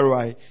for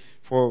URI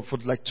for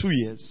like 2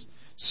 years.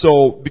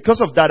 So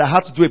because of that, I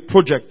had to do a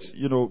project,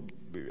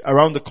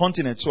 around the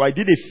continent. So I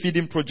did a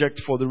feeding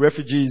project for the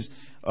refugees,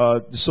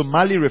 the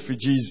Somali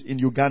refugees in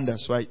Uganda.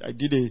 So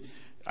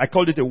I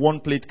called it a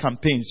one plate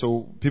campaign.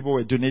 So people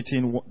were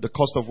donating the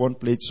cost of one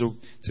plate to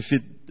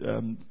feed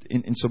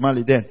in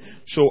Somalia then.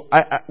 So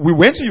we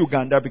went to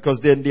Uganda because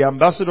then the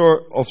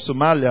ambassador of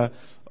Somalia,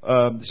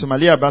 the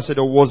Somalia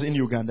ambassador was in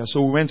Uganda.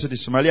 So we went to the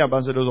Somalia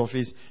ambassador's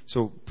office,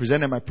 so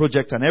presented my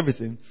project and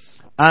everything.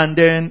 And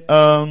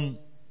then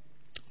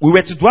we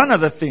were to do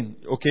another thing,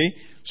 okay?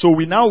 So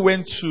we now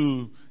went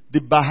to the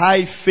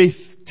Baha'i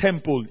Faith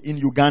Temple in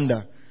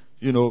Uganda,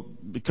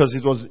 because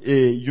it was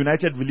a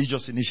United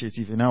Religious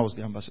Initiative, and I was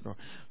the ambassador.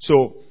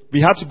 So we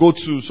had to go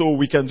so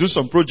we can do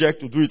some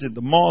project, to do it in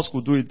the mosque,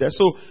 we'll do it there.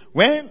 So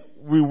when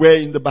we were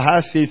in the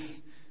Baha'i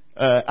Faith,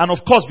 and of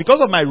course, because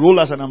of my role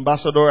as an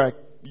ambassador,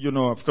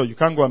 of course, you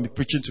can't go and be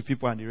preaching to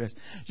people and the rest.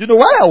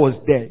 While I was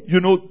there,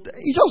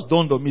 it just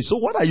dawned on me, so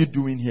what are you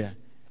doing here?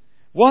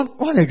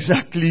 What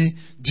exactly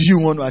do you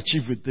want to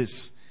achieve with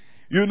this?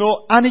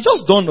 And it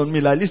just dawned on me,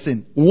 like,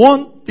 listen,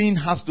 one thing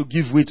has to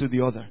give way to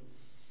the other.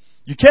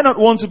 You cannot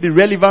want to be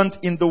relevant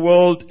in the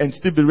world and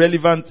still be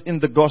relevant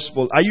in the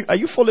gospel. Are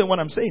you following what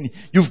I'm saying?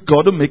 You've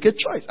got to make a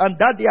choice. And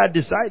that day I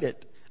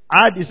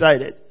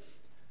decided,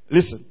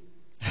 listen,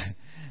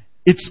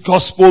 it's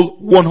gospel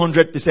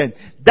 100%.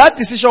 That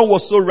decision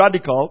was so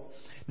radical.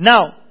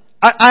 Now,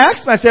 I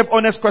asked myself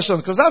honest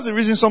questions, because that's the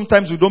reason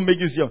sometimes we don't make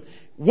this young.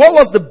 What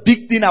was the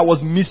big thing I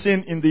was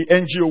missing in the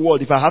NGO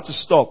world if I had to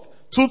stop?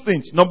 Two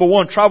things. Number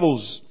one,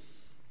 travels.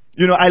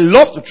 I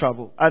love to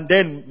travel. And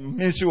then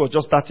ministry was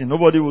just starting.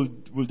 Nobody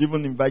would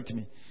even invite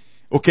me.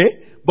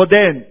 Okay? But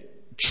then,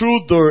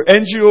 through the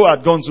NGO,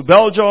 I'd gone to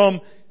Belgium.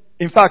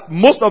 In fact,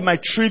 most of my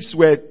trips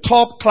were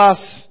top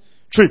class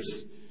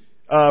trips.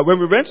 When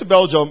we went to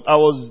Belgium,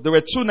 there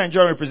were two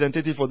Nigerian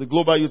representatives for the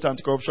Global Youth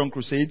Anti-Corruption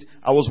Crusade.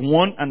 I was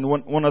one and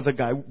one other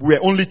guy. We were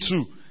only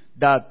two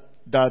that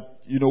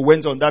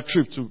went on that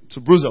trip to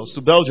Brussels,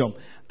 to Belgium.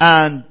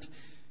 And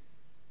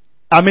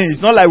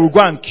it's not like we go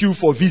and queue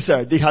for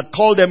visa. They had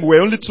called them. We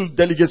were only two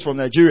delegates from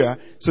Nigeria.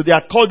 So they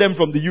had called them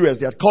from the US.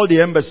 They had called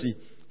the embassy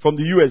from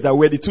the US that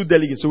were the two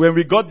delegates. So when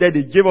we got there,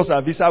 they gave us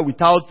our visa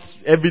without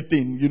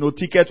everything.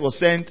 Ticket was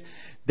sent.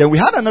 Then we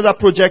had another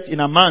project in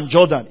Amman,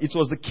 Jordan. It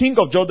was the king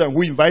of Jordan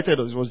who invited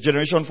us. It was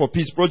Generation for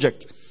Peace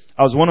project.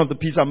 I was one of the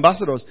peace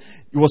ambassadors.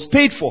 It was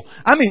paid for.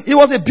 It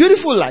was a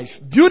beautiful life.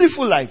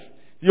 Beautiful life.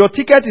 Your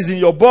ticket is in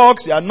your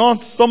box. You are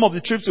not, some of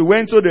the trips we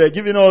went to, they were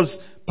giving us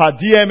per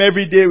diem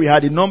every day. We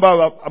had a number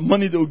of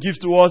money they would give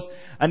to us.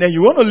 And then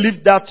you want to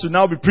leave that to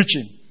now be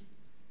preaching.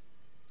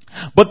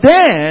 But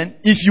then,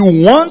 if you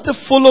want to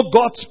follow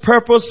God's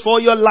purpose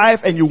for your life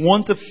and you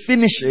want to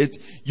finish it,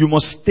 you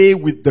must stay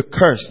with the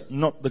curse,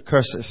 not the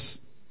curses.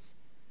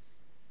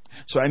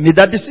 So I made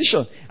that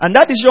decision. And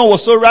that decision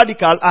was so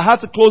radical, I had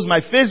to close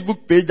my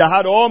Facebook page that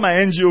had all my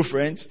NGO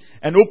friends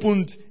and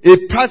opened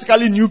a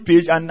practically new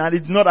page, and I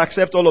did not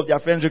accept all of their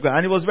friends' requests.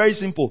 And it was very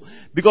simple.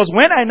 Because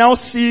when I now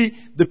see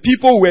the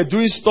people who were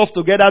doing stuff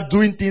together,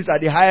 doing things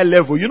at a higher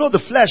level,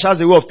 the flesh has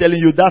a way of telling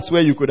you that's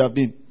where you could have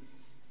been.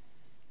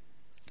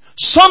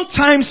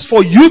 Sometimes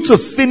for you to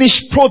finish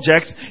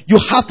projects, you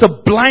have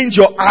to blind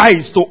your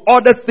eyes to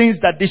other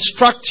things that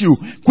distract you,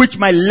 which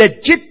might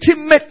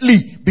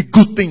legitimately be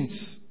good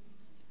things.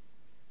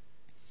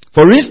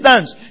 For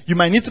instance, you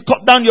might need to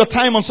cut down your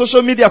time on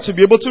social media to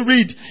be able to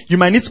read. You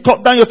might need to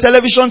cut down your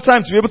television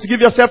time to be able to give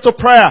yourself to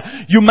prayer.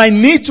 You might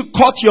need to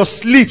cut your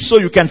sleep so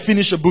you can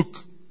finish a book.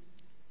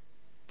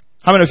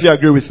 How many of you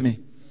agree with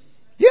me?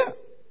 Yeah.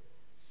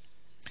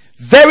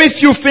 Very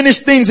few finish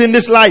things in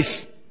this life.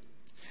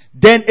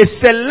 Then a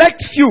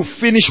select few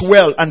finish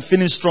well and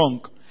finish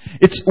strong.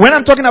 It's when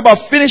I'm talking about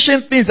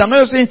finishing things, I'm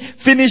not saying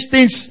finish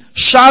things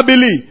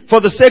shabbily for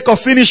the sake of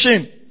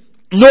finishing.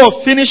 No,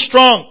 finish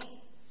strong.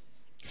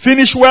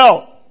 Finish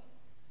well.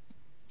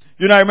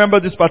 I remember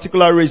this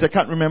particular race. I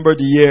can't remember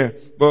the year,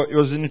 but it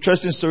was an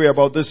interesting story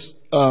about this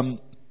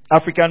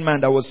African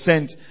man that was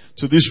sent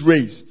to this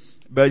race.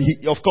 But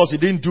of course, he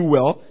didn't do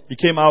well. He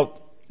came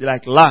out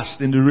like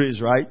last in the race,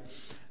 right?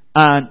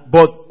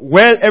 But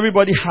where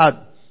everybody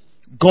had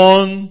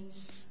gone,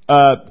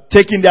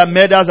 taking their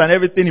medals and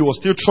everything, he was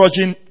still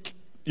trudging,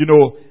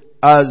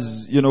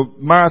 as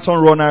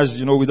marathon runners,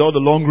 with all the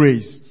long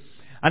race.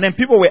 And then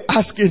people were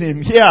asking him,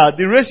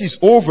 the race is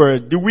over.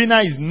 The winner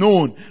is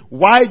known.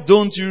 Why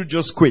don't you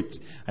just quit?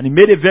 And he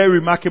made a very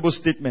remarkable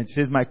statement. He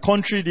says, my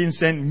country didn't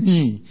send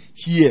me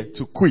here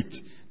to quit.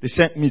 They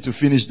sent me to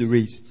finish the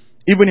race.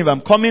 Even if I'm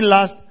coming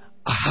last,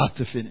 I have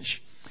to finish.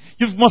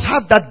 You must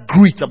have that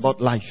grit about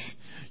life.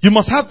 You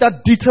must have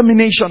that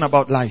determination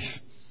about life.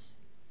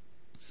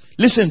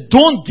 Listen,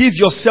 don't give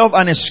yourself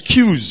an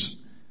excuse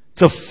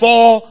to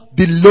fall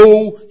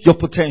below your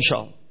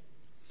potential.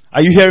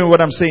 Are you hearing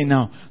what I'm saying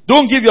now?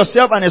 Don't give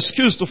yourself an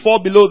excuse to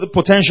fall below the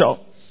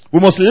potential. We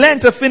must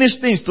learn to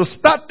finish things. To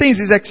start things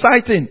is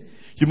exciting.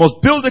 You must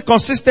build the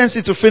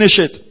consistency to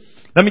finish it.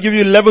 Let me give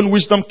you 11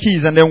 wisdom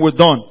keys and then we're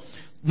done.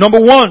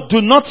 Number one,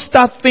 do not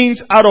start things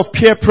out of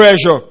peer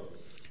pressure.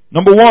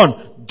 Number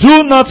one,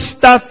 do not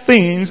start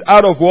things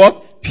out of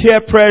what? Peer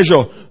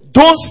pressure.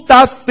 Don't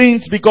start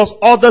things because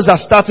others are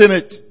starting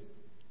it.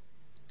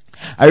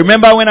 I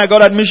remember when I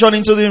got admission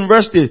into the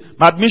university,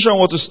 my admission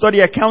was to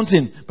study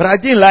accounting, but I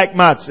didn't like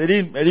maths. I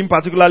didn't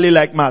particularly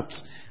like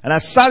maths. And I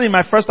sat in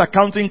my first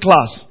accounting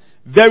class.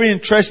 Very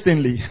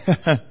interestingly.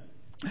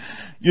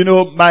 You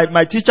know,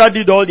 my teacher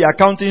did all the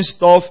accounting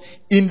stuff.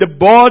 In the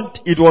board,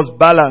 it was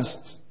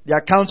balanced. The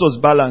account was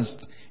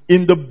balanced.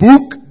 In the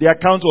book, the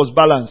account was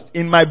balanced.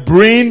 In my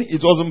brain,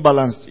 it wasn't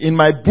balanced. In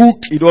my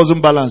book, it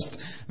wasn't balanced.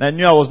 And I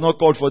knew I was not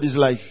called for this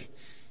life.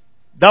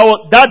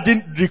 That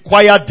didn't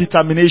require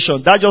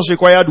determination. That just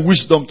required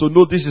wisdom to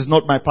know this is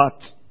not my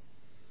path.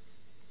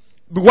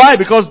 Why?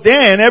 Because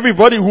then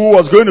everybody who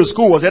was going to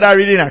school was either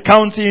reading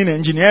accounting,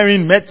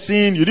 engineering,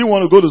 medicine. You didn't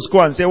want to go to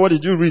school and say, what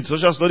did you read?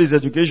 Social studies,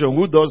 education.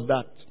 Who does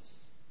that?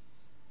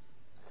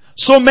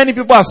 So many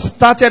people have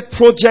started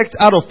projects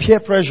out of peer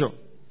pressure.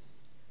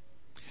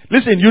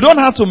 Listen, you don't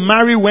have to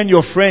marry when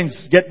your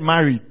friends get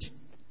married.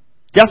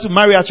 You have to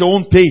marry at your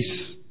own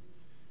pace.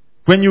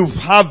 When you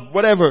have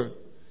whatever.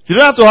 You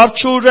don't have to have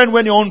children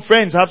when your own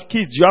friends have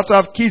kids. You have to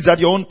have kids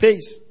at your own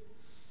pace.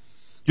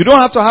 You don't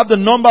have to have the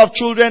number of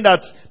children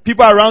that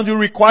people around you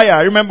require.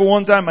 I remember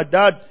one time my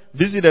dad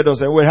visited us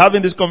and we were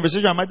having this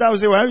conversation. My dad would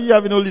say, why are you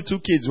having only 2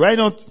 kids? Why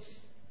not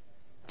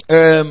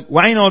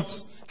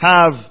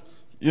have,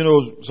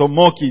 some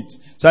more kids?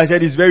 So I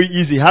said, it's very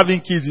easy.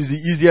 Having kids is the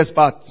easiest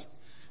part.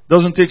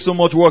 Doesn't take so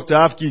much work to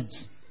have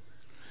kids.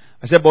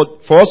 I said,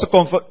 but for us to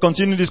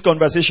continue this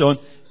conversation,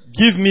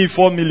 give me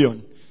 4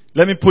 million.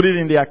 Let me put it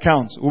in the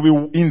account. We'll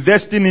be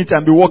investing it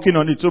and be working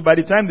on it. So by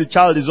the time the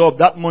child is up,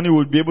 that money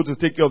will be able to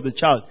take care of the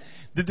child.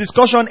 The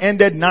discussion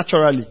ended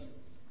naturally.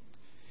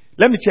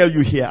 Let me tell you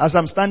here, as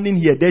I'm standing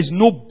here, there's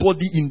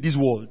nobody in this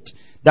world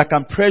that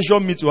can pressure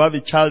me to have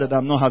a child that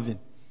I'm not having.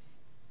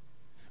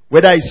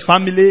 Whether it's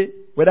family,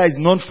 whether it's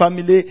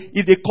non-family,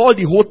 if they call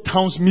the whole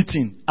town's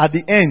meeting, at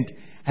the end,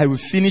 I will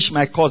finish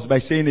my course by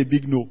saying a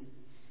big no.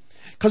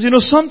 Because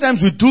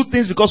sometimes we do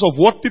things because of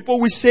what people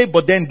will say,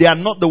 but then they are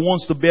not the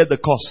ones to bear the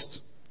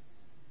cost.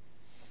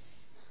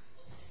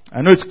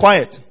 I know it's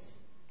quiet,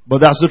 but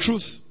that's the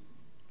truth.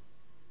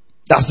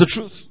 That's the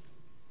truth.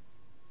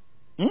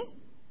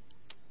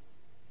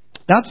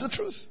 That's the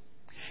truth.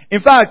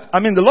 In fact,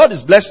 the Lord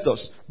has blessed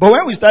us. But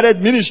when we started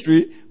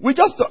ministry, we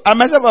just,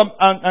 myself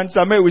and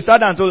Samuel, we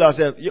sat and told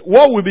ourselves,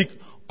 what will be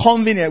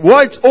convenient?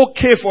 What's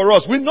okay for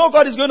us? We know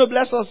God is going to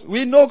bless us.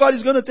 We know God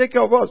is going to take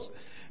care of us.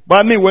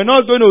 But we're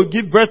not going to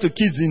give birth to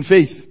kids in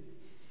faith.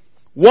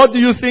 What do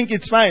you think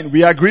it's fine?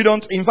 We agreed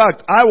on, in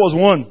fact, I was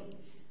 1.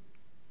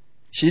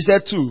 She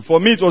said 2. For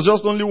me, it was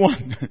just only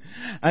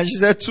 1. And she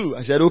said 2.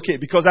 I said, okay.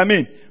 Because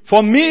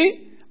for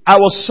me, I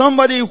was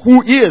somebody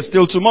who is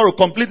till tomorrow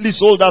completely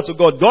sold out to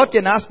God. God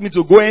can ask me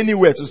to go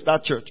anywhere to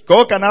start church.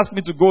 God can ask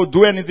me to go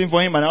do anything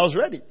for Him, and I was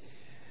ready.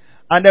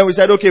 And then we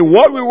said, okay,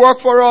 what will work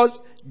for us?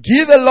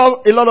 Give a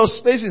lot of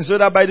spacing so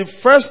that by the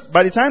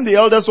time the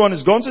eldest one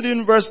is gone to the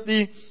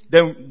university,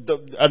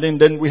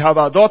 then we have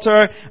our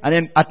daughter, and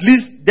then at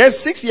least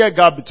there's 6-year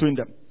gap between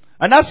them.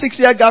 And that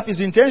 6-year gap is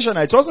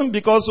intentional. It wasn't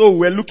because,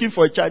 we're looking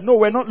for a child. No,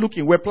 we're not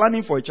looking. We're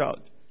planning for a child.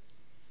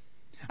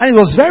 And it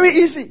was very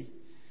easy.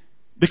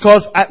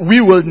 Because we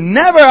will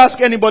never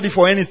ask anybody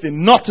for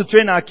anything, not to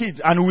train our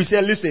kids. And we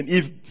say, listen,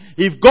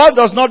 if God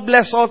does not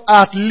bless us,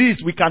 at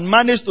least we can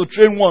manage to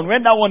train one.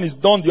 When that one is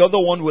done, the other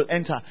one will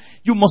enter.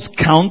 You must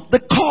count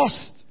the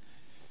cost.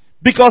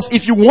 Because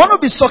if you want to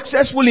be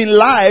successful in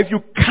life,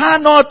 you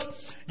cannot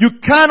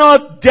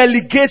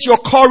delegate your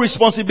core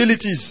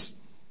responsibilities.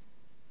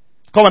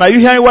 Come on, are you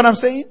hearing what I'm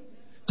saying?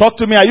 Talk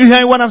to me. Are you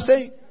hearing what I'm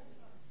saying?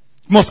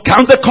 You must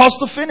count the cost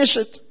to finish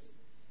it.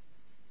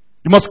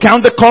 You must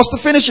count the cost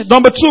to finish it.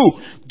 Number 2,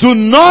 do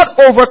not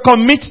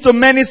overcommit to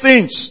many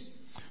things.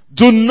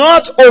 Do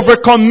not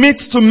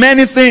overcommit to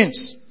many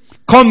things.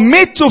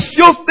 Commit to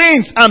few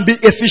things and be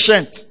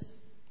efficient.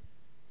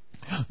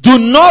 Do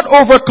not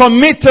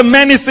overcommit to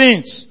many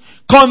things.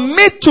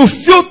 Commit to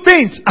few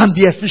things and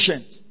be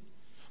efficient.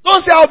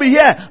 Don't say, I'll be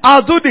here,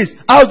 I'll do this,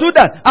 I'll do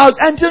that.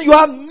 Until you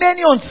have many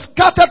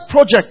unscattered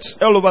projects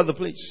all over the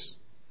place.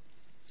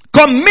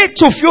 Commit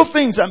to few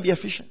things and be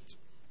efficient.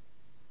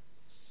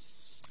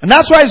 And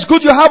that's why it's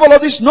good you have all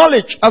of this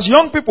knowledge as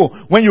young people.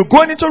 When you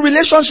go into a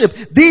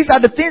relationship, these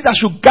are the things that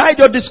should guide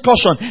your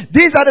discussion.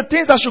 These are the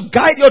things that should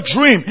guide your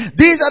dream.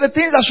 These are the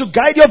things that should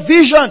guide your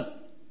vision.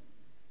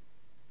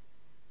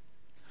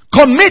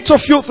 Commit to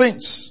few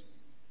things.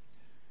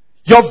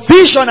 Your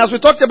vision, as we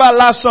talked about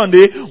last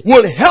Sunday,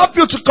 will help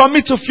you to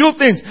commit to few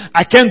things.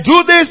 I can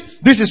do this.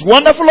 This is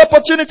wonderful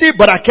opportunity,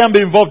 but I can't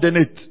be involved in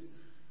it.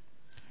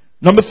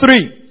 Number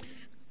 3,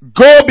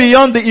 go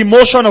beyond the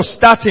emotion of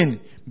starting.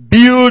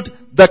 Build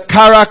the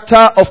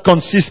character of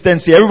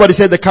consistency. Everybody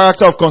say the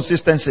character of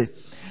consistency.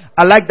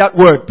 I like that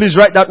word. Please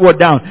write that word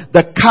down.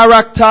 The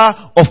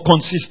character of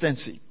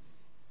consistency.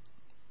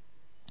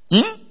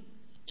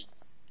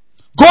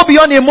 Go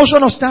beyond the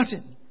emotion of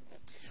starting.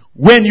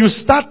 When you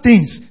start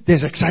things,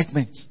 there's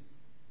excitement.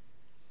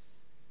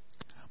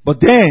 But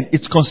then,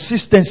 it's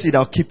consistency that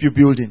will keep you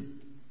building.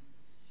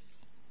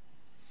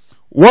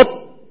 What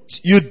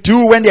you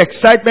do when the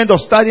excitement of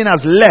starting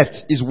has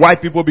left is why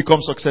people become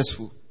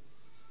successful.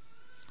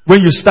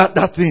 When you start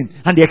that thing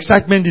and the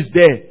excitement is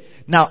there.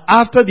 Now,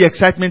 after the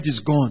excitement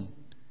is gone,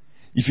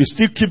 if you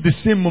still keep the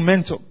same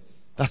momentum,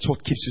 that's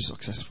what keeps you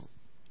successful.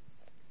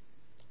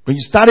 When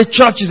you start a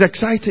church, it's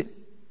exciting.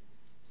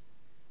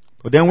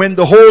 But then when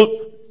the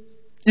whole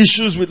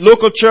issues with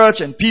local church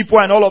and people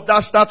and all of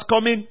that starts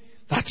coming,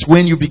 that's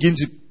when you begin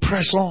to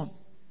press on.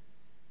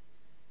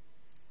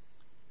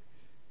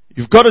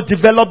 You've got to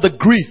develop the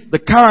grit, the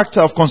character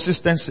of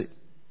consistency.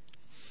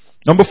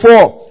 Number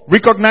 4,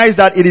 recognize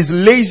that it is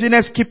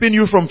laziness keeping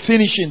you from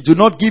finishing. Do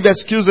not give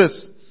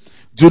excuses.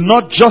 Do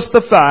not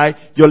justify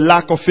your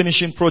lack of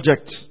finishing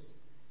projects.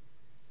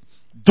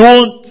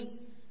 Don't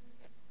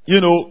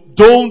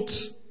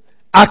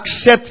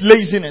accept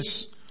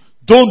laziness.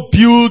 Don't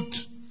build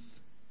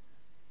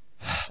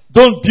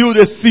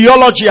a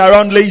theology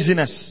around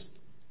laziness.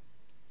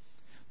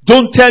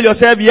 Don't tell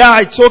yourself, yeah,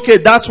 it's okay,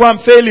 that's why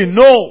I'm failing.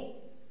 No.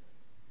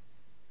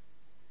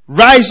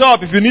 Rise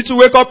up. If you need to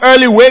wake up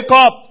early, wake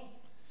up.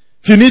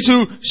 If you need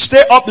to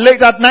stay up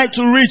late at night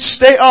to reach,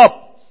 stay up.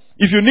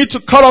 If you need to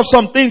cut off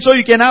some things so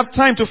you can have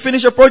time to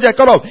finish a project,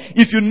 cut off.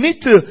 If you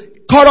need to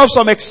cut off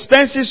some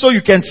expenses so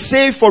you can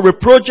save for a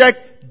project,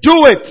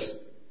 do it.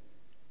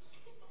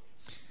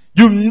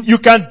 You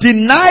can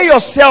deny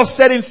yourself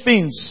certain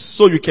things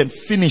so you can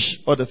finish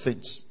other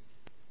things.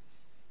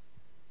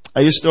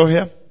 Are you still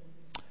here?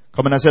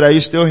 Come on, I said, are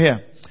you still here?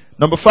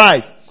 Number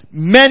 5.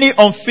 Many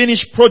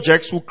unfinished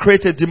projects will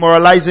create a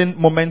demoralizing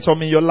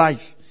momentum in your life.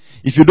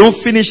 If you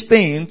don't finish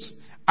things,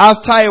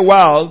 after a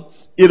while,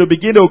 it'll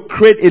begin to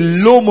create a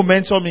low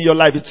momentum in your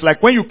life. It's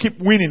like when you keep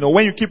winning or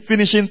when you keep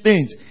finishing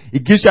things,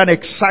 it gives you an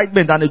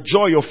excitement and a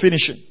joy of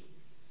finishing.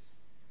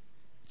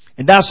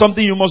 And that's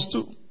something you must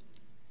do.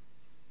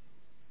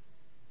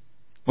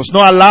 Must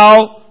not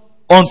allow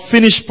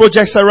unfinished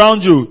projects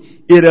around you.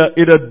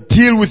 It'll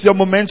deal with your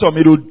momentum.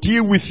 It'll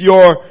deal with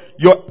your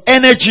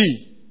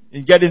energy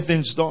in getting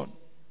things done.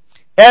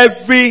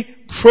 Every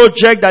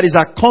project that is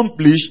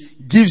accomplished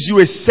gives you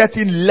a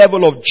certain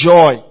level of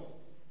joy.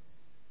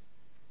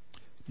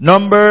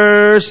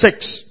 Number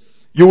 6.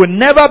 You will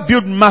never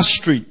build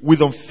mastery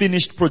with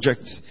unfinished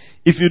projects.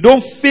 If you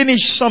don't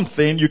finish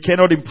something, you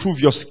cannot improve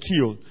your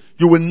skill.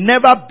 You will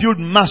never build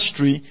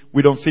mastery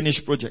with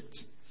unfinished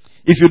projects.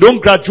 If you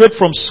don't graduate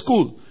from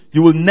school,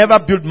 you will never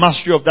build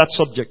mastery of that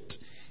subject.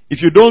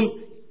 If you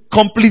don't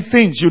complete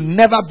things, you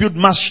never build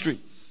mastery.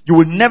 You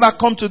will never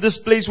come to this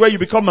place where you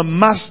become a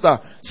master,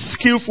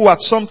 skillful at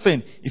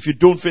something, if you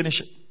don't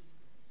finish it.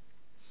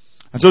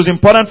 And so it's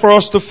important for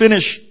us to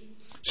finish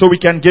so we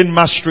can gain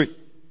mastery.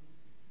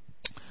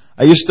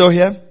 Are you still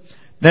here?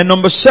 Then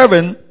number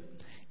 7,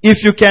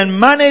 if you can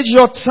manage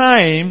your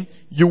time,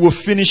 you will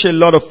finish a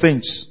lot of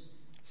things.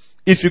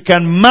 If you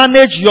can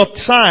manage your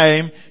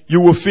time, you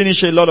will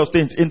finish a lot of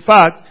things. In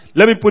fact,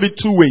 let me put it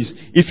 2 ways.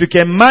 If you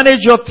can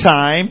manage your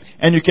time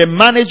and you can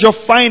manage your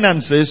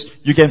finances,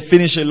 you can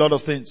finish a lot of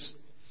things.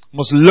 You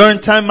must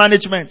learn time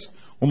management.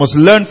 You must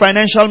learn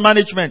financial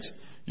management.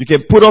 You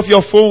can put off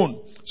your phone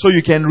so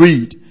you can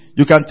read.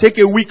 You can take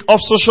a week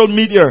off social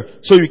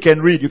media so you can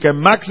read. You can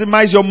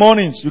maximize your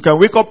mornings. You can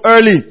wake up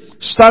early.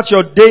 Start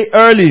your day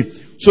early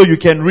so you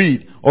can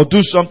read or do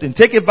something.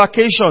 Take a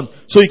vacation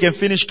so you can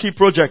finish key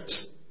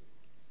projects.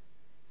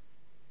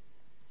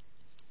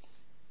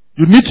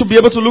 You need to be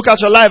able to look at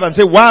your life and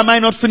say, why am I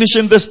not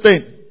finishing this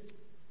thing?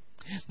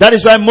 That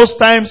is why most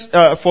times,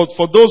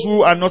 for those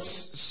who are not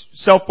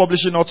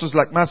self-publishing authors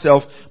like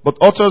myself, but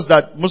authors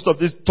that most of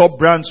these top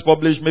brands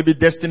publish, maybe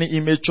Destiny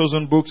Image,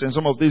 Chosen Books, and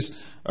some of these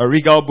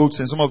Regal Books,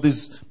 and some of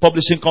these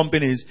publishing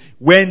companies,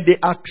 when they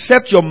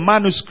accept your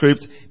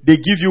manuscript, they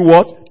give you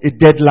what? A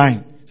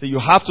deadline. So you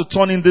have to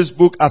turn in this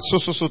book at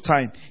so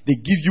time. They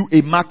give you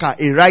a marker,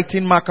 a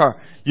writing marker.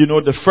 You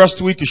know, the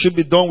first week you should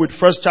be done with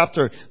first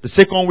chapter. The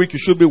second week you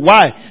should be.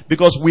 Why?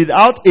 Because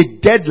without a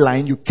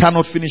deadline, you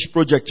cannot finish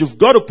project. You've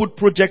got to put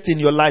project in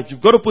your life.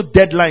 You've got to put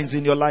deadlines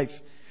in your life.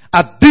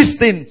 At this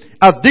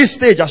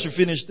stage, I should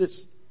finish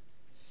this.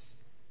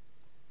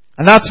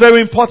 And that's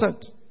very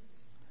important.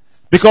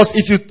 Because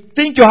if you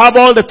think you have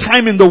all the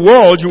time in the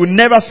world, you will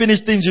never finish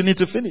things you need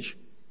to finish.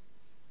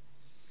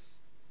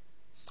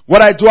 What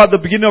I do at the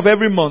beginning of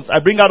every month, I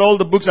bring out all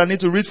the books I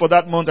need to read for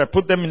that month. I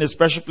put them in a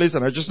special place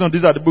and I just know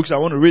these are the books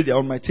I want to read. They're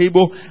on my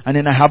table and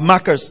then I have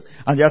markers.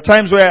 And there are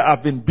times where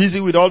I've been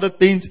busy with all the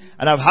things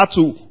and I've had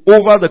to,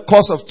 over the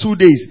course of 2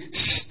 days,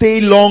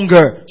 stay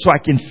longer so I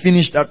can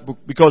finish that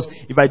book. Because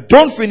if I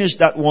don't finish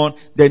that one,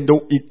 then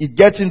it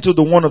gets into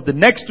the one of the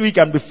next week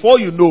and before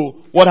you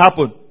know what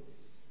happened,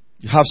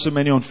 you have so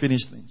many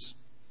unfinished things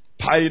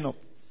piling up.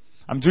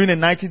 I'm doing a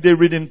 90-day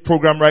reading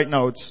program right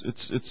now.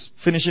 It's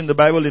finishing the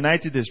Bible in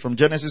 90 days from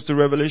Genesis to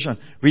Revelation,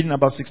 reading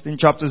about 16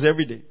 chapters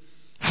every day.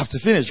 I have to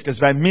finish because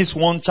if I miss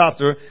one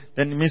chapter,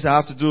 then it means I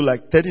have to do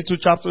like 32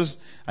 chapters.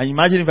 And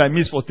imagine if I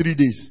miss for 3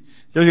 days.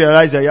 Just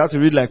realize that you have to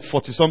read like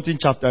 40-something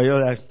chapters.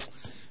 You're like,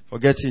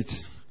 forget it.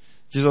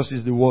 Jesus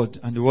is the Word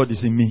and the Word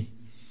is in me.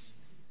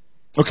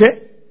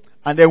 Okay?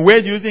 And then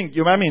where do you think?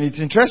 You know what I mean?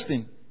 It's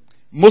interesting.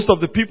 most of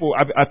the people,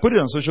 I put it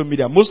on social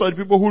media, most of the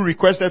people who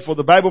requested for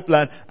the Bible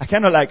plan, I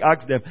kind of like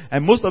asked them,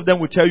 and most of them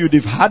will tell you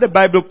they've had a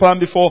Bible plan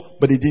before,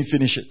 but they didn't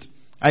finish it.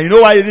 And you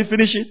know why they didn't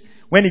finish it?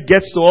 When it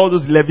gets to all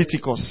those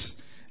Leviticus,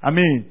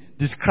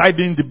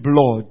 describing the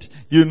blood,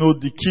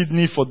 the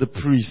kidney for the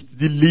priest,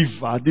 the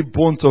liver, the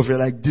bones of it,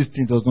 like this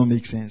thing does not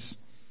make sense.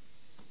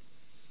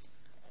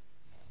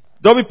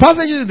 There'll be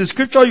passages in the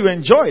scripture you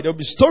enjoy. There'll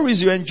be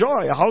stories you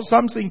enjoy. How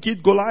Samson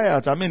killed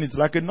Goliath. It's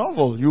like a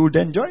novel. You would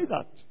enjoy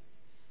that.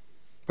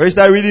 But you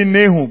start reading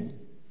Nahum.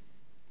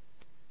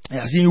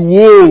 You're saying,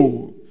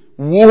 whoa.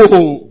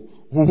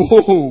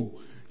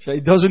 So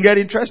it doesn't get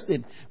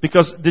interesting.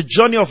 Because the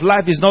journey of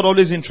life is not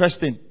always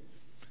interesting.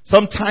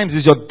 Sometimes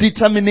it's your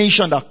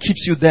determination that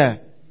keeps you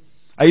there.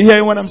 Are you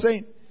hearing what I'm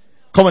saying?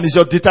 Come on, it's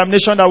your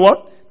determination that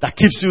what? That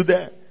keeps you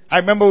there. I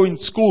remember in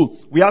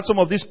school, we had some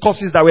of these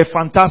courses that were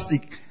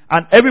fantastic.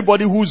 And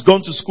everybody who's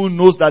gone to school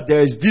knows that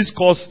there is this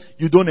course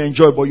you don't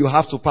enjoy, but you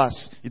have to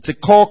pass. It's a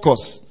core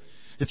course.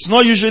 It's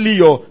not usually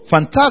your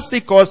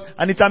fantastic course,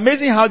 and it's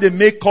amazing how they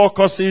make core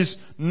courses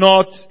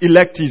not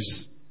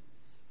electives.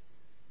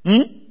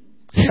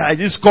 Yeah,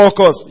 this core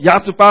course, you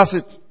have to pass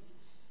it.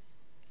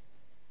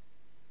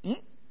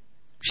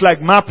 It's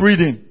like map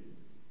reading.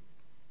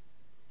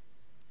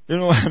 You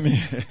know what I mean?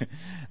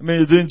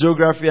 You're doing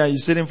geography and you're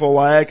sitting for a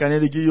while, and then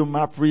they give you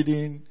map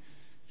reading.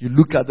 You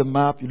look at the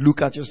map, you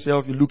look at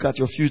yourself, you look at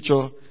your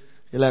future.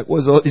 You're like,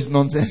 what's all this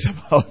nonsense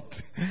about?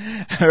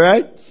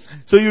 Alright?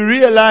 So you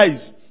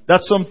realize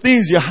that some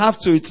things you have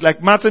to, it's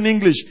like math and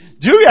English.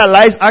 Do you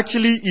realize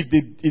actually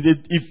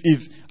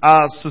if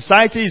our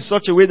society is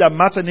such a way that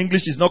math and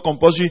English is not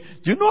compulsory,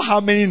 do you know how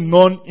many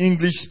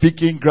non-English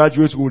speaking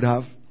graduates we would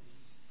have?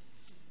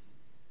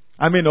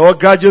 Or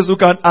graduates who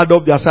can add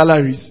up their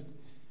salaries.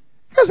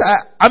 Because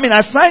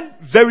I find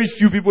very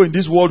few people in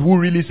this world who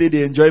really say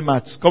they enjoy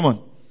maths. Come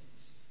on.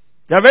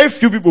 There are very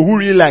few people who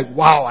really like,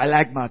 wow, I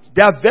like math.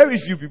 There are very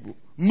few people.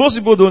 Most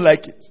people don't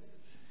like it.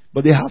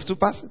 But they have to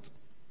pass it.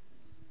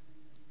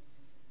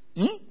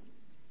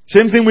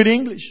 Same thing with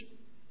English.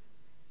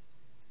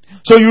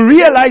 So you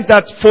realize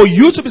that for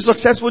you to be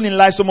successful in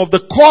life, some of the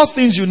core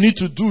things you need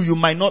to do, you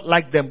might not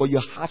like them, but you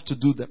have to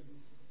do them.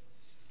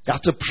 You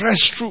have to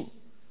press through.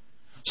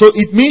 So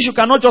it means you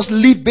cannot just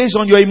live based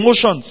on your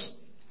emotions.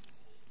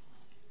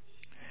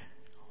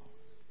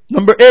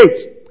 Number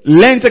 8.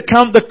 Learn to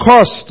count the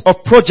cost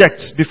of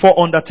projects before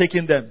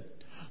undertaking them.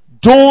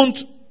 Don't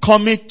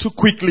commit too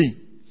quickly.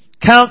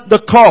 Count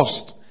the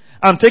cost.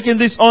 I'm taking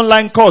this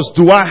online course.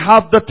 Do I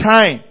have the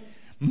time?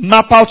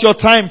 Map out your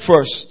time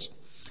first.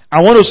 I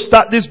want to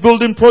start this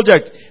building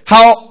project.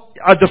 How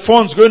are the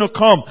funds going to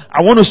come? I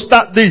want to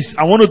start this.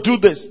 I want to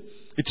do this.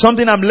 It's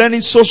something I'm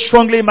learning so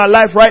strongly in my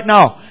life right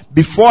now.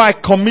 Before I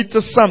commit to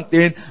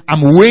something,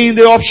 I'm weighing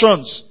the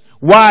options.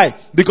 Why?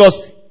 Because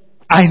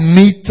I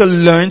need to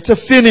learn to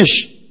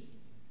finish.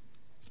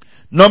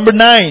 Number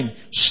 9,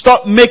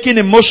 stop making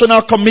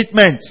emotional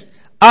commitments.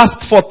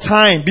 Ask for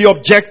time. Be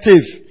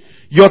objective.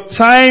 Your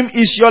time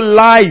is your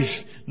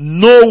life.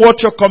 Know what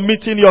you're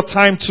committing your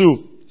time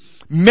to.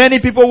 Many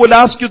people will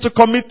ask you to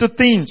commit to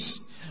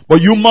things,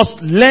 but you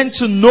must learn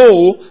to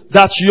know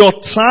that your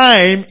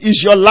time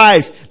is your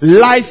life.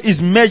 Life is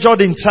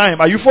measured in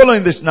time. Are you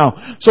following this now?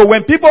 So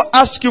when people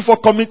ask you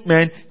for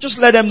commitment, just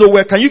let them know,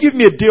 well, can you give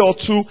me a day or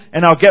two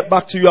and I'll get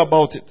back to you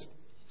about it.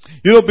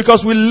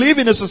 Because we live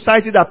in a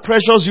society that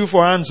pressures you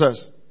for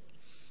answers.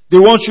 They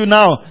want you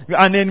now.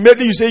 And then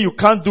immediately you say you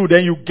can't do,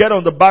 then you get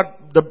on the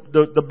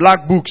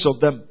black books of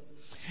them.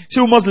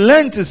 See, we must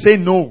learn to say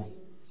no.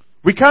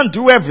 We can't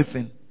do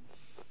everything.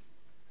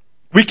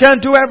 We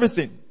can't do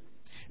everything.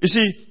 You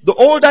see, the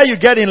older you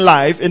get in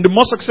life and the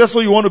more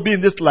successful you want to be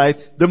in this life,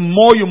 the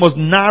more you must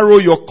narrow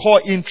your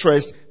core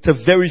interest to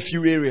very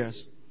few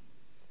areas.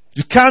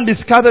 You can't be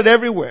scattered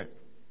everywhere.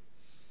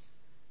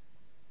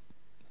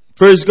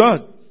 Praise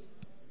God.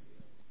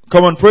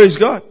 Come on, praise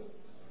God.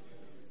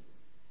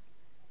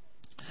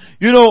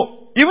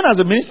 Even as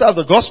a minister of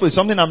the gospel, it's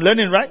something I'm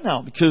learning right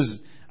now. Because,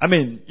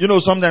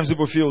 sometimes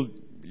people feel,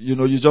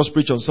 you just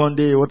preach on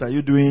Sunday. What are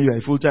you doing? You're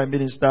a full-time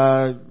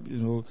minister,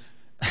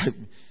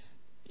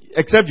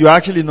 Except you're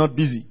actually not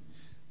busy.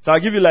 So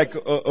I'll give you like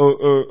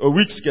a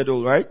week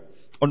schedule, right?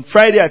 On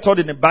Friday, I taught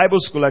in a Bible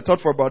school. I taught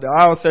for about an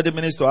hour, 30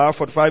 minutes to an hour,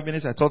 45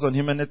 minutes. I taught on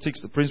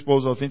hermeneutics, the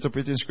principles of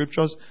interpreting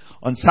scriptures.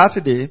 On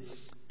Saturday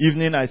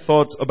evening, I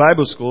taught a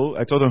Bible school.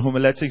 I taught on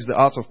homiletics, the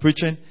art of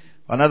preaching.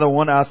 Another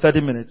 1 hour,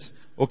 30 minutes.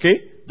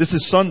 Okay? This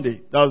is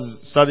Sunday. That was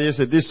Saturday. I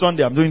said, this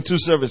Sunday, I'm doing 2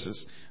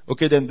 services.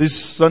 Okay, then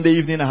this Sunday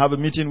evening, I have a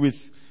meeting with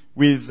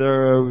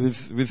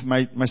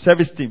my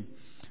service team.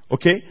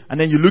 Okay? And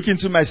then you look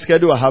into my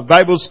schedule. I have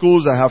Bible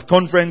schools. I have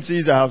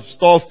conferences. I have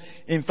stuff.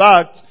 In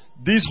fact,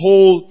 this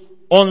whole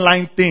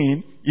online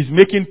thing is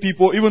making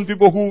people, even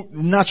people who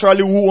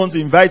want to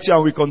invite you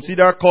and we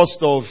consider cost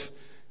of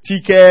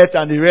ticket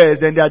and the rest,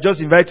 then they are just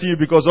inviting you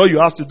because all you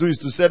have to do is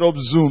to set up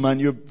Zoom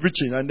and you're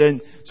preaching. And then,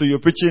 so you're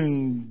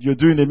preaching, you're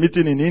doing a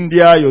meeting in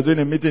India, you're doing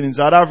a meeting in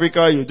South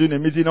Africa, you're doing a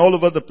meeting all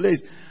over the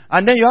place.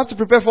 And then you have to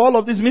prepare for all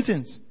of these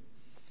meetings.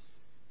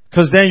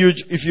 Because then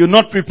if you're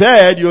not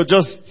prepared, you're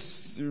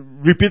just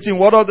repeating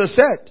what others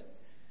said.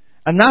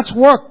 And that's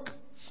work.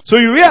 So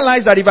you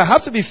realize that if I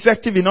have to be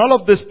effective in all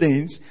of these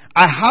things,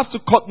 I have to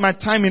cut my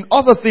time in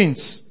other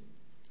things.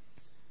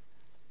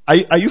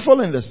 Are you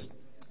following this?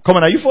 Come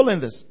on, are you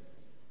following this?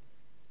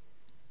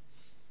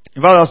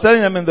 In fact, I was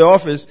telling them in the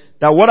office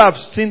that what I've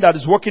seen that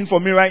is working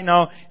for me right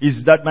now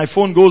is that my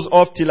phone goes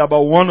off till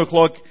about 1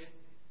 o'clock,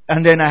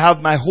 and then I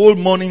have my whole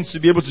mornings to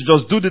be able to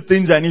just do the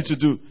things I need to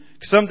do.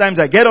 Sometimes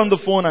I get on the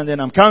phone and then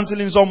I'm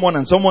counseling someone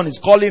and someone is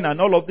calling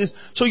and all of this.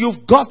 So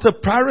you've got to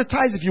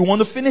prioritize if you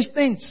want to finish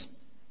things.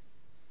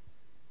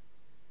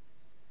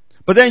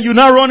 But then you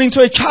now run into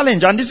a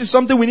challenge, and this is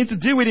something we need to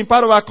deal with in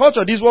part of our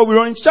culture. This is what we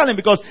run into challenge,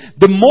 because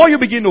the more you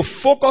begin to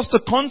focus, to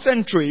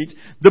concentrate,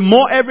 the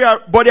more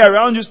everybody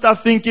around you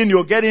start thinking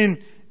you're getting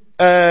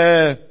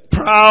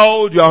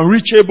proud, you're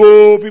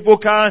unreachable, people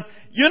can't.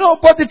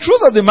 But the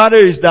truth of the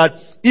matter is that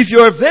if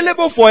you're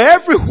available for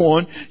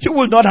everyone, you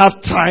will not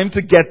have time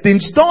to get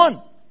things done.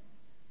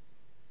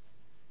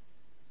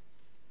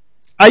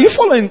 Are you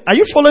following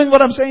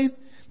what I'm saying?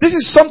 This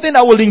is something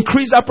that will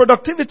increase our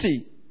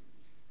productivity.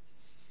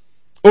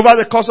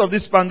 Over the course of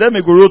this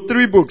pandemic, we wrote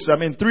 3 books.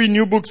 3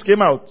 new books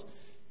came out.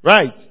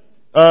 Right.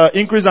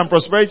 Increase and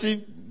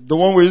Prosperity, the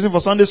one we're using for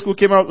Sunday school,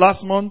 came out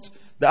last month.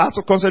 The Art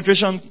of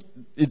Concentration,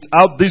 it's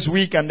out this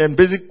week. And then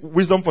Basic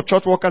Wisdom for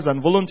Church Workers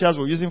and Volunteers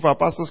we're using for our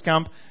pastors'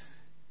 camp.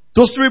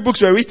 Those 3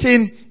 books were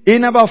written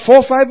in about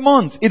 4 or 5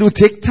 months. It will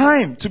take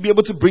time to be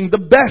able to bring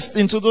the best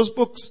into those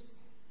books.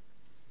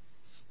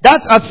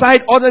 That's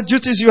aside other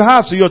duties you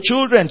have to your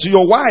children, to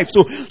your wife.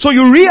 So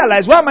you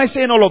realize, why am I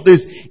saying all of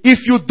this?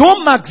 If you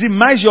don't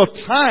maximize your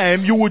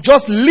time, you will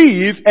just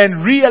leave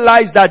and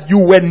realize that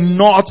you were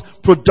not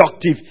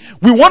productive.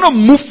 We want to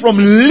move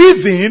from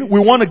living, we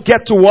want to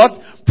get to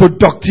what?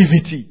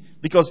 Productivity.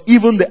 Because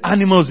even the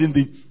animals in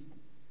the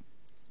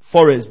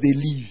forest, they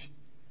live.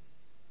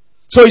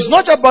 So it's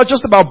not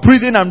just about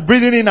breathing and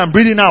breathing in and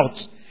breathing out.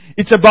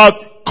 It's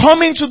about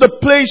coming to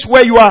the place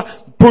where you are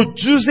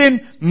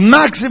producing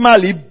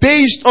maximally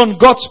based on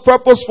God's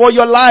purpose for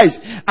your life.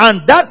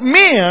 And that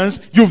means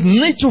you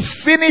need to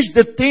finish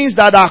the things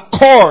that are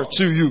core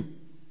to you.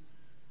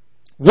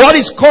 What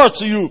is core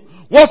to you?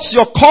 What's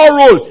your core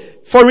role?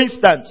 For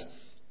instance,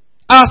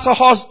 as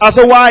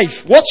a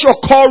wife, what's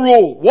your core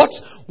role?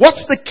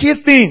 What's the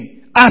key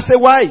thing as a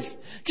wife?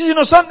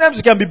 Because sometimes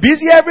you can be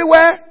busy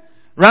everywhere,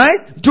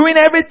 right? Doing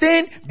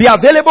everything, be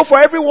available for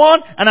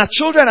everyone, and our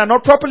children are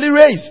not properly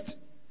raised.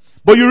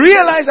 But you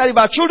realize that if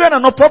our children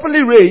are not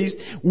properly raised,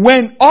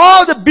 when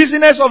all the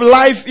business of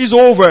life is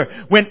over,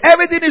 when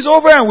everything is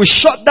over and we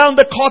shut down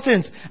the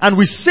curtains and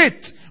we sit,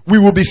 we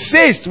will be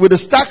faced with the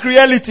stark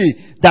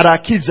reality that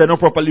our kids are not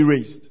properly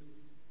raised.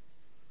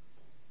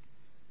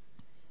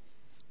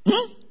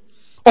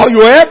 Or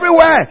you're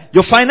everywhere.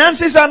 Your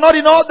finances are not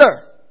in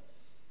order.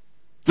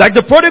 Like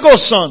the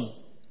prodigal son.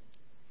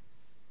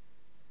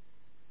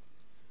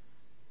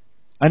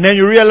 And then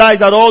you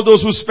realize that all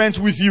those who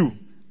spent with you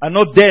are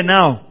not there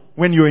now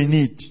when you're in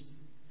need.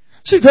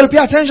 So you've got to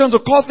pay attention to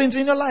core things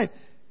in your life.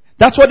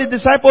 That's what the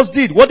disciples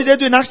did. What did they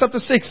do in Acts chapter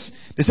 6?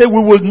 They said,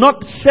 we will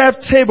not serve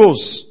tables.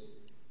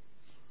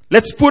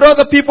 Let's put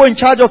other people in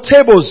charge of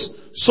tables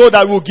so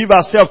that we'll give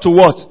ourselves to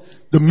what?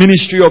 The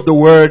ministry of the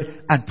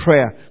word and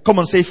prayer. Come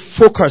on, say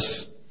focus.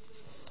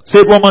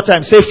 Say it one more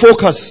time. Say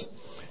focus.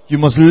 You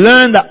must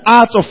learn the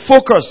art of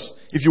focus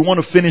if you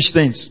want to finish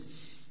things.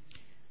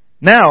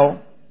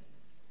 Now,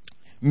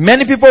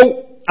 many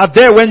people are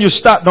there when you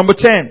start. Number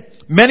 10.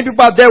 Many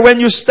people are there when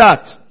you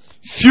start.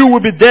 Few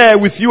will be there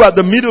with you at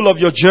the middle of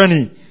your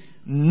journey.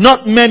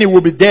 Not many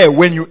will be there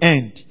when you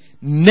end.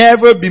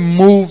 Never be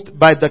moved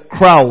by the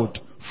crowd.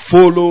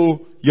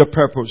 Follow your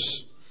purpose.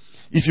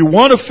 If you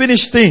want to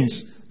finish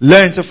things,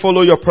 learn to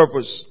follow your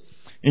purpose.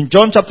 In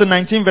John chapter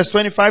 19 verse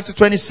 25 to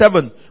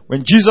 27,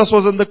 when Jesus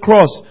was on the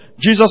cross,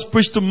 Jesus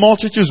preached to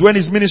multitudes when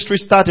his ministry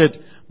started.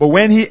 But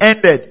when he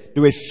ended,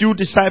 there were few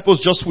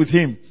disciples just with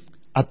him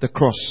at the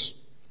cross.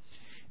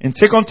 In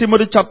 2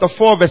 Timothy chapter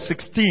 4 verse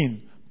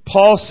 16,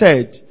 Paul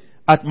said,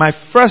 at my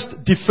first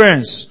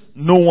defense,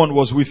 no one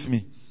was with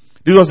me.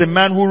 This was a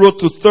man who wrote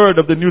 2/3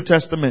 of the New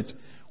Testament,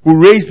 who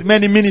raised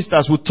many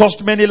ministers, who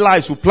touched many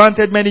lives, who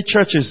planted many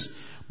churches.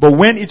 But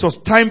when it was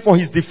time for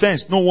his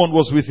defense, no one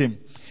was with him.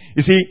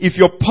 You see, if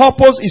your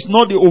purpose is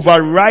not the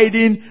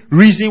overriding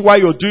reason why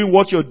you're doing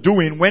what you're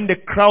doing, when the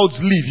crowds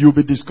leave, you'll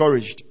be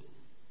discouraged.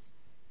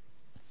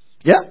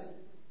 Yeah?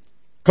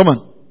 Come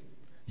on.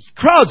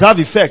 Crowds have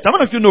effect. How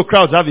many of you know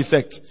crowds have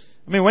effect?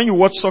 When you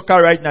watch soccer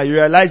right now, you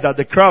realize that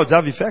the crowds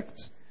have effect.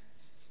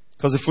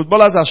 Because the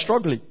footballers are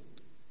struggling.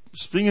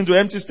 Spring into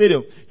empty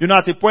stadium.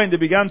 At a point they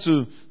began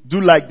to do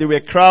like there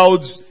were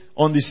crowds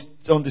on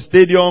the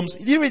stadiums.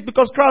 It's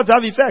because crowds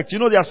have effect.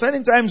 There are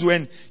certain times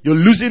when you're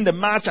losing the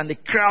match and the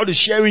crowd is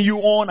cheering you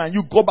on and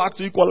you go back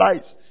to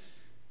equalize.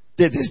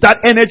 There's that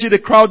energy the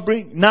crowd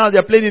brings. Now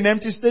they're playing in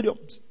empty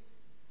stadiums.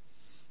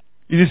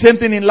 It's the same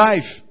thing in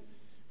life.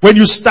 When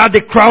you start,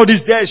 the crowd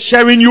is there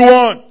cheering you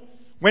on.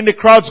 When the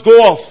crowds go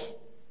off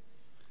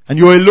and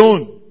you're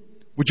alone,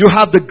 would you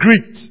have the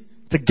grit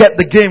to get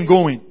the game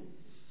going.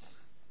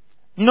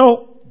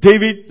 No,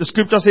 David, the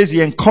scripture says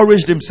he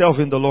encouraged himself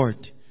in the Lord.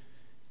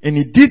 And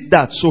he did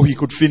that so he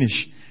could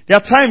finish. There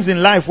are times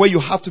in life where you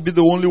have to be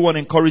the only one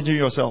encouraging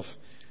yourself.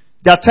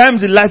 There are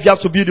times in life you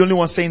have to be the only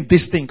one saying,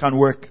 this thing can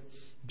work.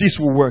 This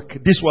will work.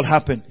 This will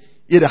happen.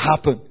 It'll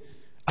happen.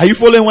 Are you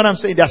following what I'm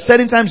saying? There are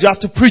certain times you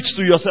have to preach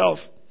to yourself.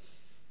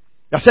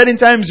 There are certain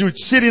times you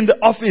sit in the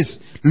office,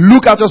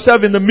 look at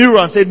yourself in the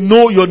mirror and say,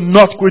 no, you're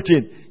not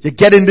quitting. You're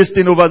getting this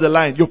thing over the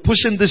line. You're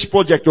pushing this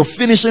project. You're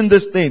finishing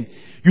this thing.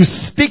 You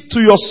speak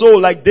to your soul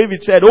like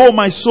David said, oh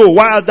my soul,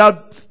 why art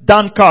thou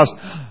downcast?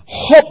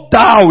 Hope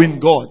thou in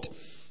God.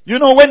 You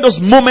know, when those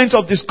moments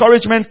of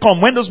discouragement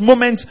come, when those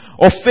moments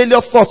of failure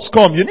thoughts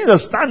come, you need to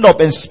stand up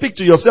and speak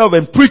to yourself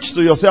and preach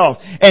to yourself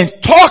and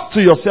talk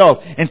to yourself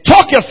and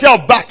talk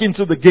yourself back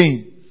into the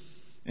game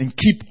and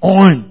keep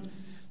on.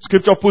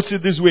 Scripture puts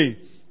it this way.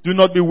 Do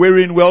not be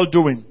weary in well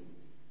doing.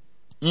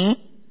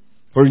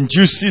 For in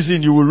due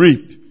season you will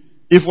reap.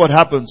 If what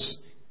happens?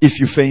 If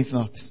you faint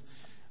not.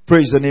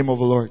 Praise the name of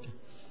the Lord.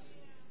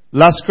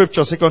 Last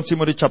scripture, 2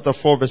 Timothy chapter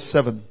 4 verse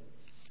 7.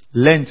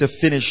 Learn to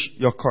finish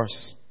your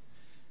course.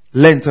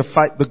 Learn to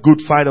fight the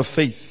good fight of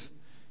faith.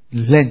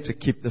 Learn to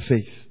keep the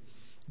faith.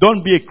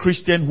 Don't be a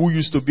Christian who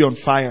used to be on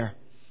fire.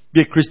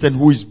 Be a Christian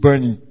who is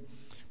burning.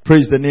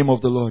 Praise the name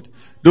of the Lord.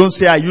 Don't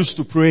say, I used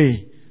to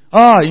pray.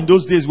 In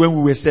those days when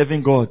we were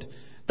serving God.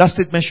 That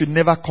statement should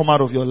never come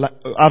out of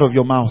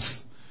your mouth.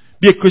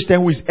 Be a Christian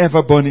who is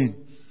ever burning.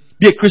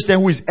 Be a Christian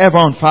who is ever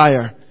on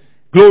fire.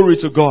 Glory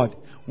to God.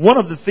 One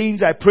of the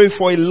things I pray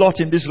for a lot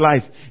in this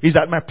life is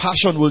that my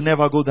passion will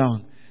never go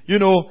down. You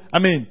know,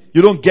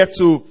 you don't get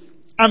to...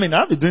 I've been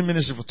doing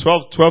ministry for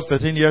 12,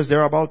 13 years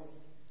thereabout.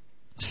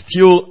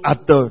 Still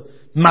at the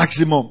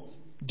maximum.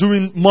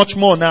 Doing much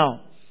more now.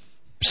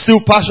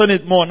 Still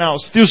passionate more now.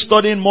 Still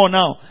studying more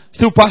now.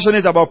 Still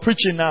passionate about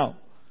preaching now.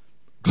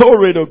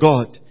 Glory to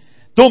God.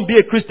 Don't be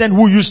a Christian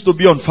who used to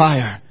be on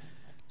fire.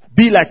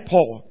 Be like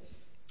Paul.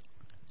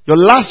 Your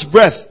last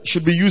breath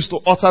should be used to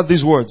utter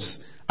these words.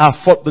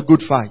 I've fought the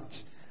good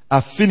fight.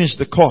 I've finished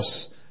the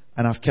course.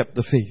 And I've kept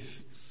the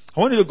faith. I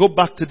want you to go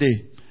back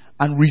today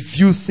and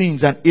review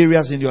things and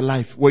areas in your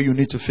life where you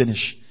need to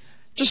finish.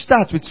 Just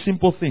start with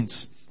simple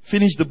things.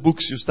 Finish the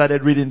books you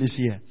started reading this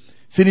year.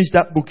 Finish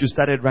that book you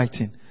started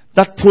writing.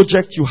 That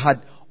project you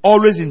had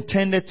always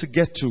intended to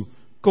get to.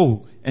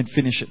 Go and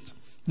finish it.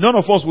 None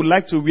of us would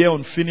like to wear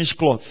unfinished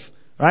cloth.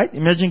 Right?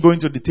 Imagine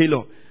going to the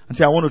tailor and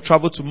say, I want to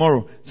travel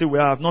tomorrow. Say,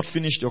 well, I have not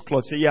finished your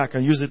cloth. Say, yeah, I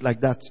can use it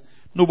like that.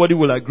 Nobody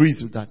will agree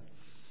to that.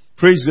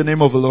 Praise the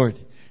name of the Lord.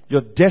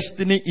 Your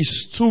destiny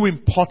is too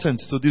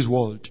important to this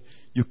world.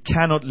 You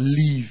cannot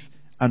live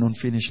an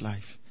unfinished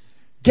life.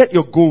 Get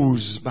your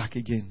goals back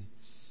again.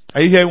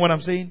 Are you hearing what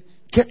I'm saying?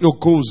 Get your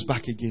goals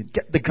back again.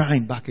 Get the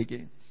grind back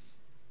again.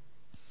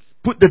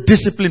 Put the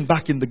discipline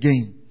back in the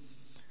game.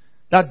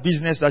 That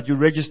business that you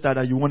registered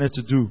that you wanted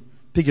to do,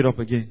 pick it up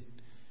again.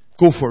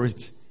 Go for it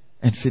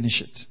and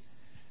finish it.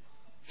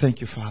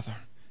 Thank you, Father.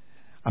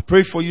 I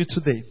pray for you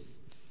today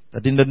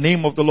that in the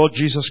name of the Lord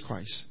Jesus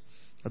Christ,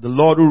 that the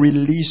Lord will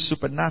release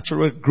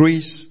supernatural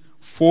grace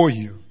for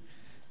you.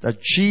 That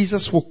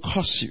Jesus will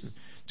cause you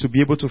to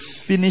be able to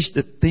finish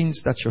the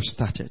things that you've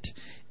started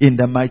in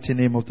the mighty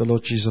name of the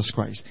Lord Jesus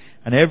Christ.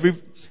 And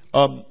every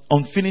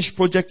unfinished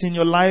project in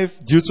your life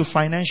due to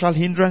financial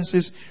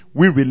hindrances,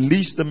 we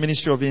release the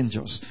ministry of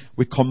angels.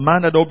 We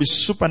command that there will be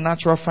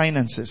supernatural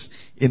finances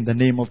in the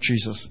name of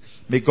Jesus.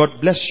 May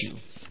God bless you.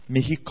 May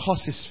He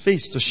cause His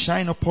face to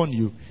shine upon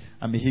you.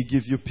 And may He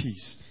give you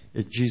peace.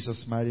 In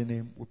Jesus' mighty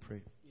name we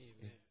pray.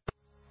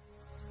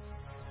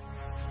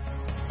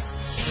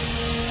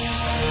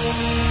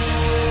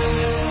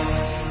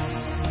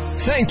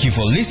 Thank you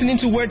for listening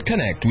to Word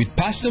Connect with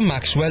Pastor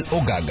Maxwell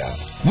Ogaga.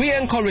 We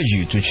encourage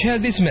you to share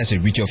this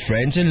message with your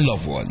friends and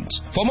loved ones.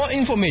 For more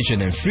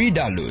information and free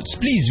downloads,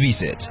 please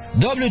visit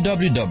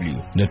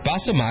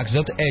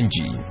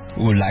www.pastormax.ng.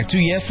 We would like to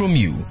hear from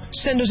you.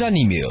 Send us an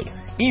email,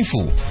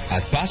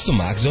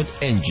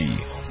 info@pastormax.ng,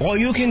 or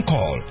you can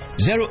call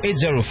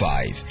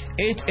 0805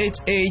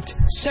 888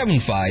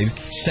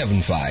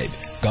 7575.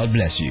 God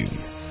bless you.